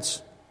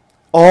dependence,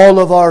 all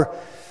of our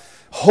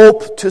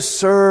hope to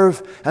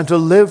serve and to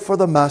live for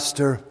the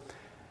Master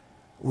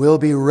will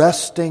be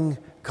resting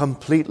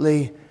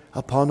completely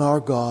upon our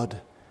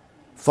God.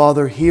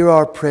 Father, hear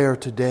our prayer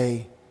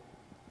today.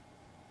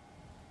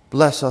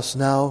 Bless us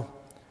now.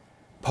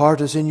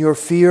 Part us in your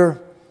fear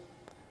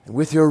and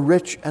with your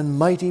rich and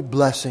mighty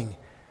blessing.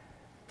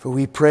 For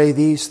we pray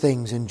these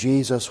things in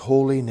Jesus'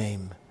 holy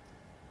name.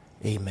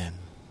 Amen.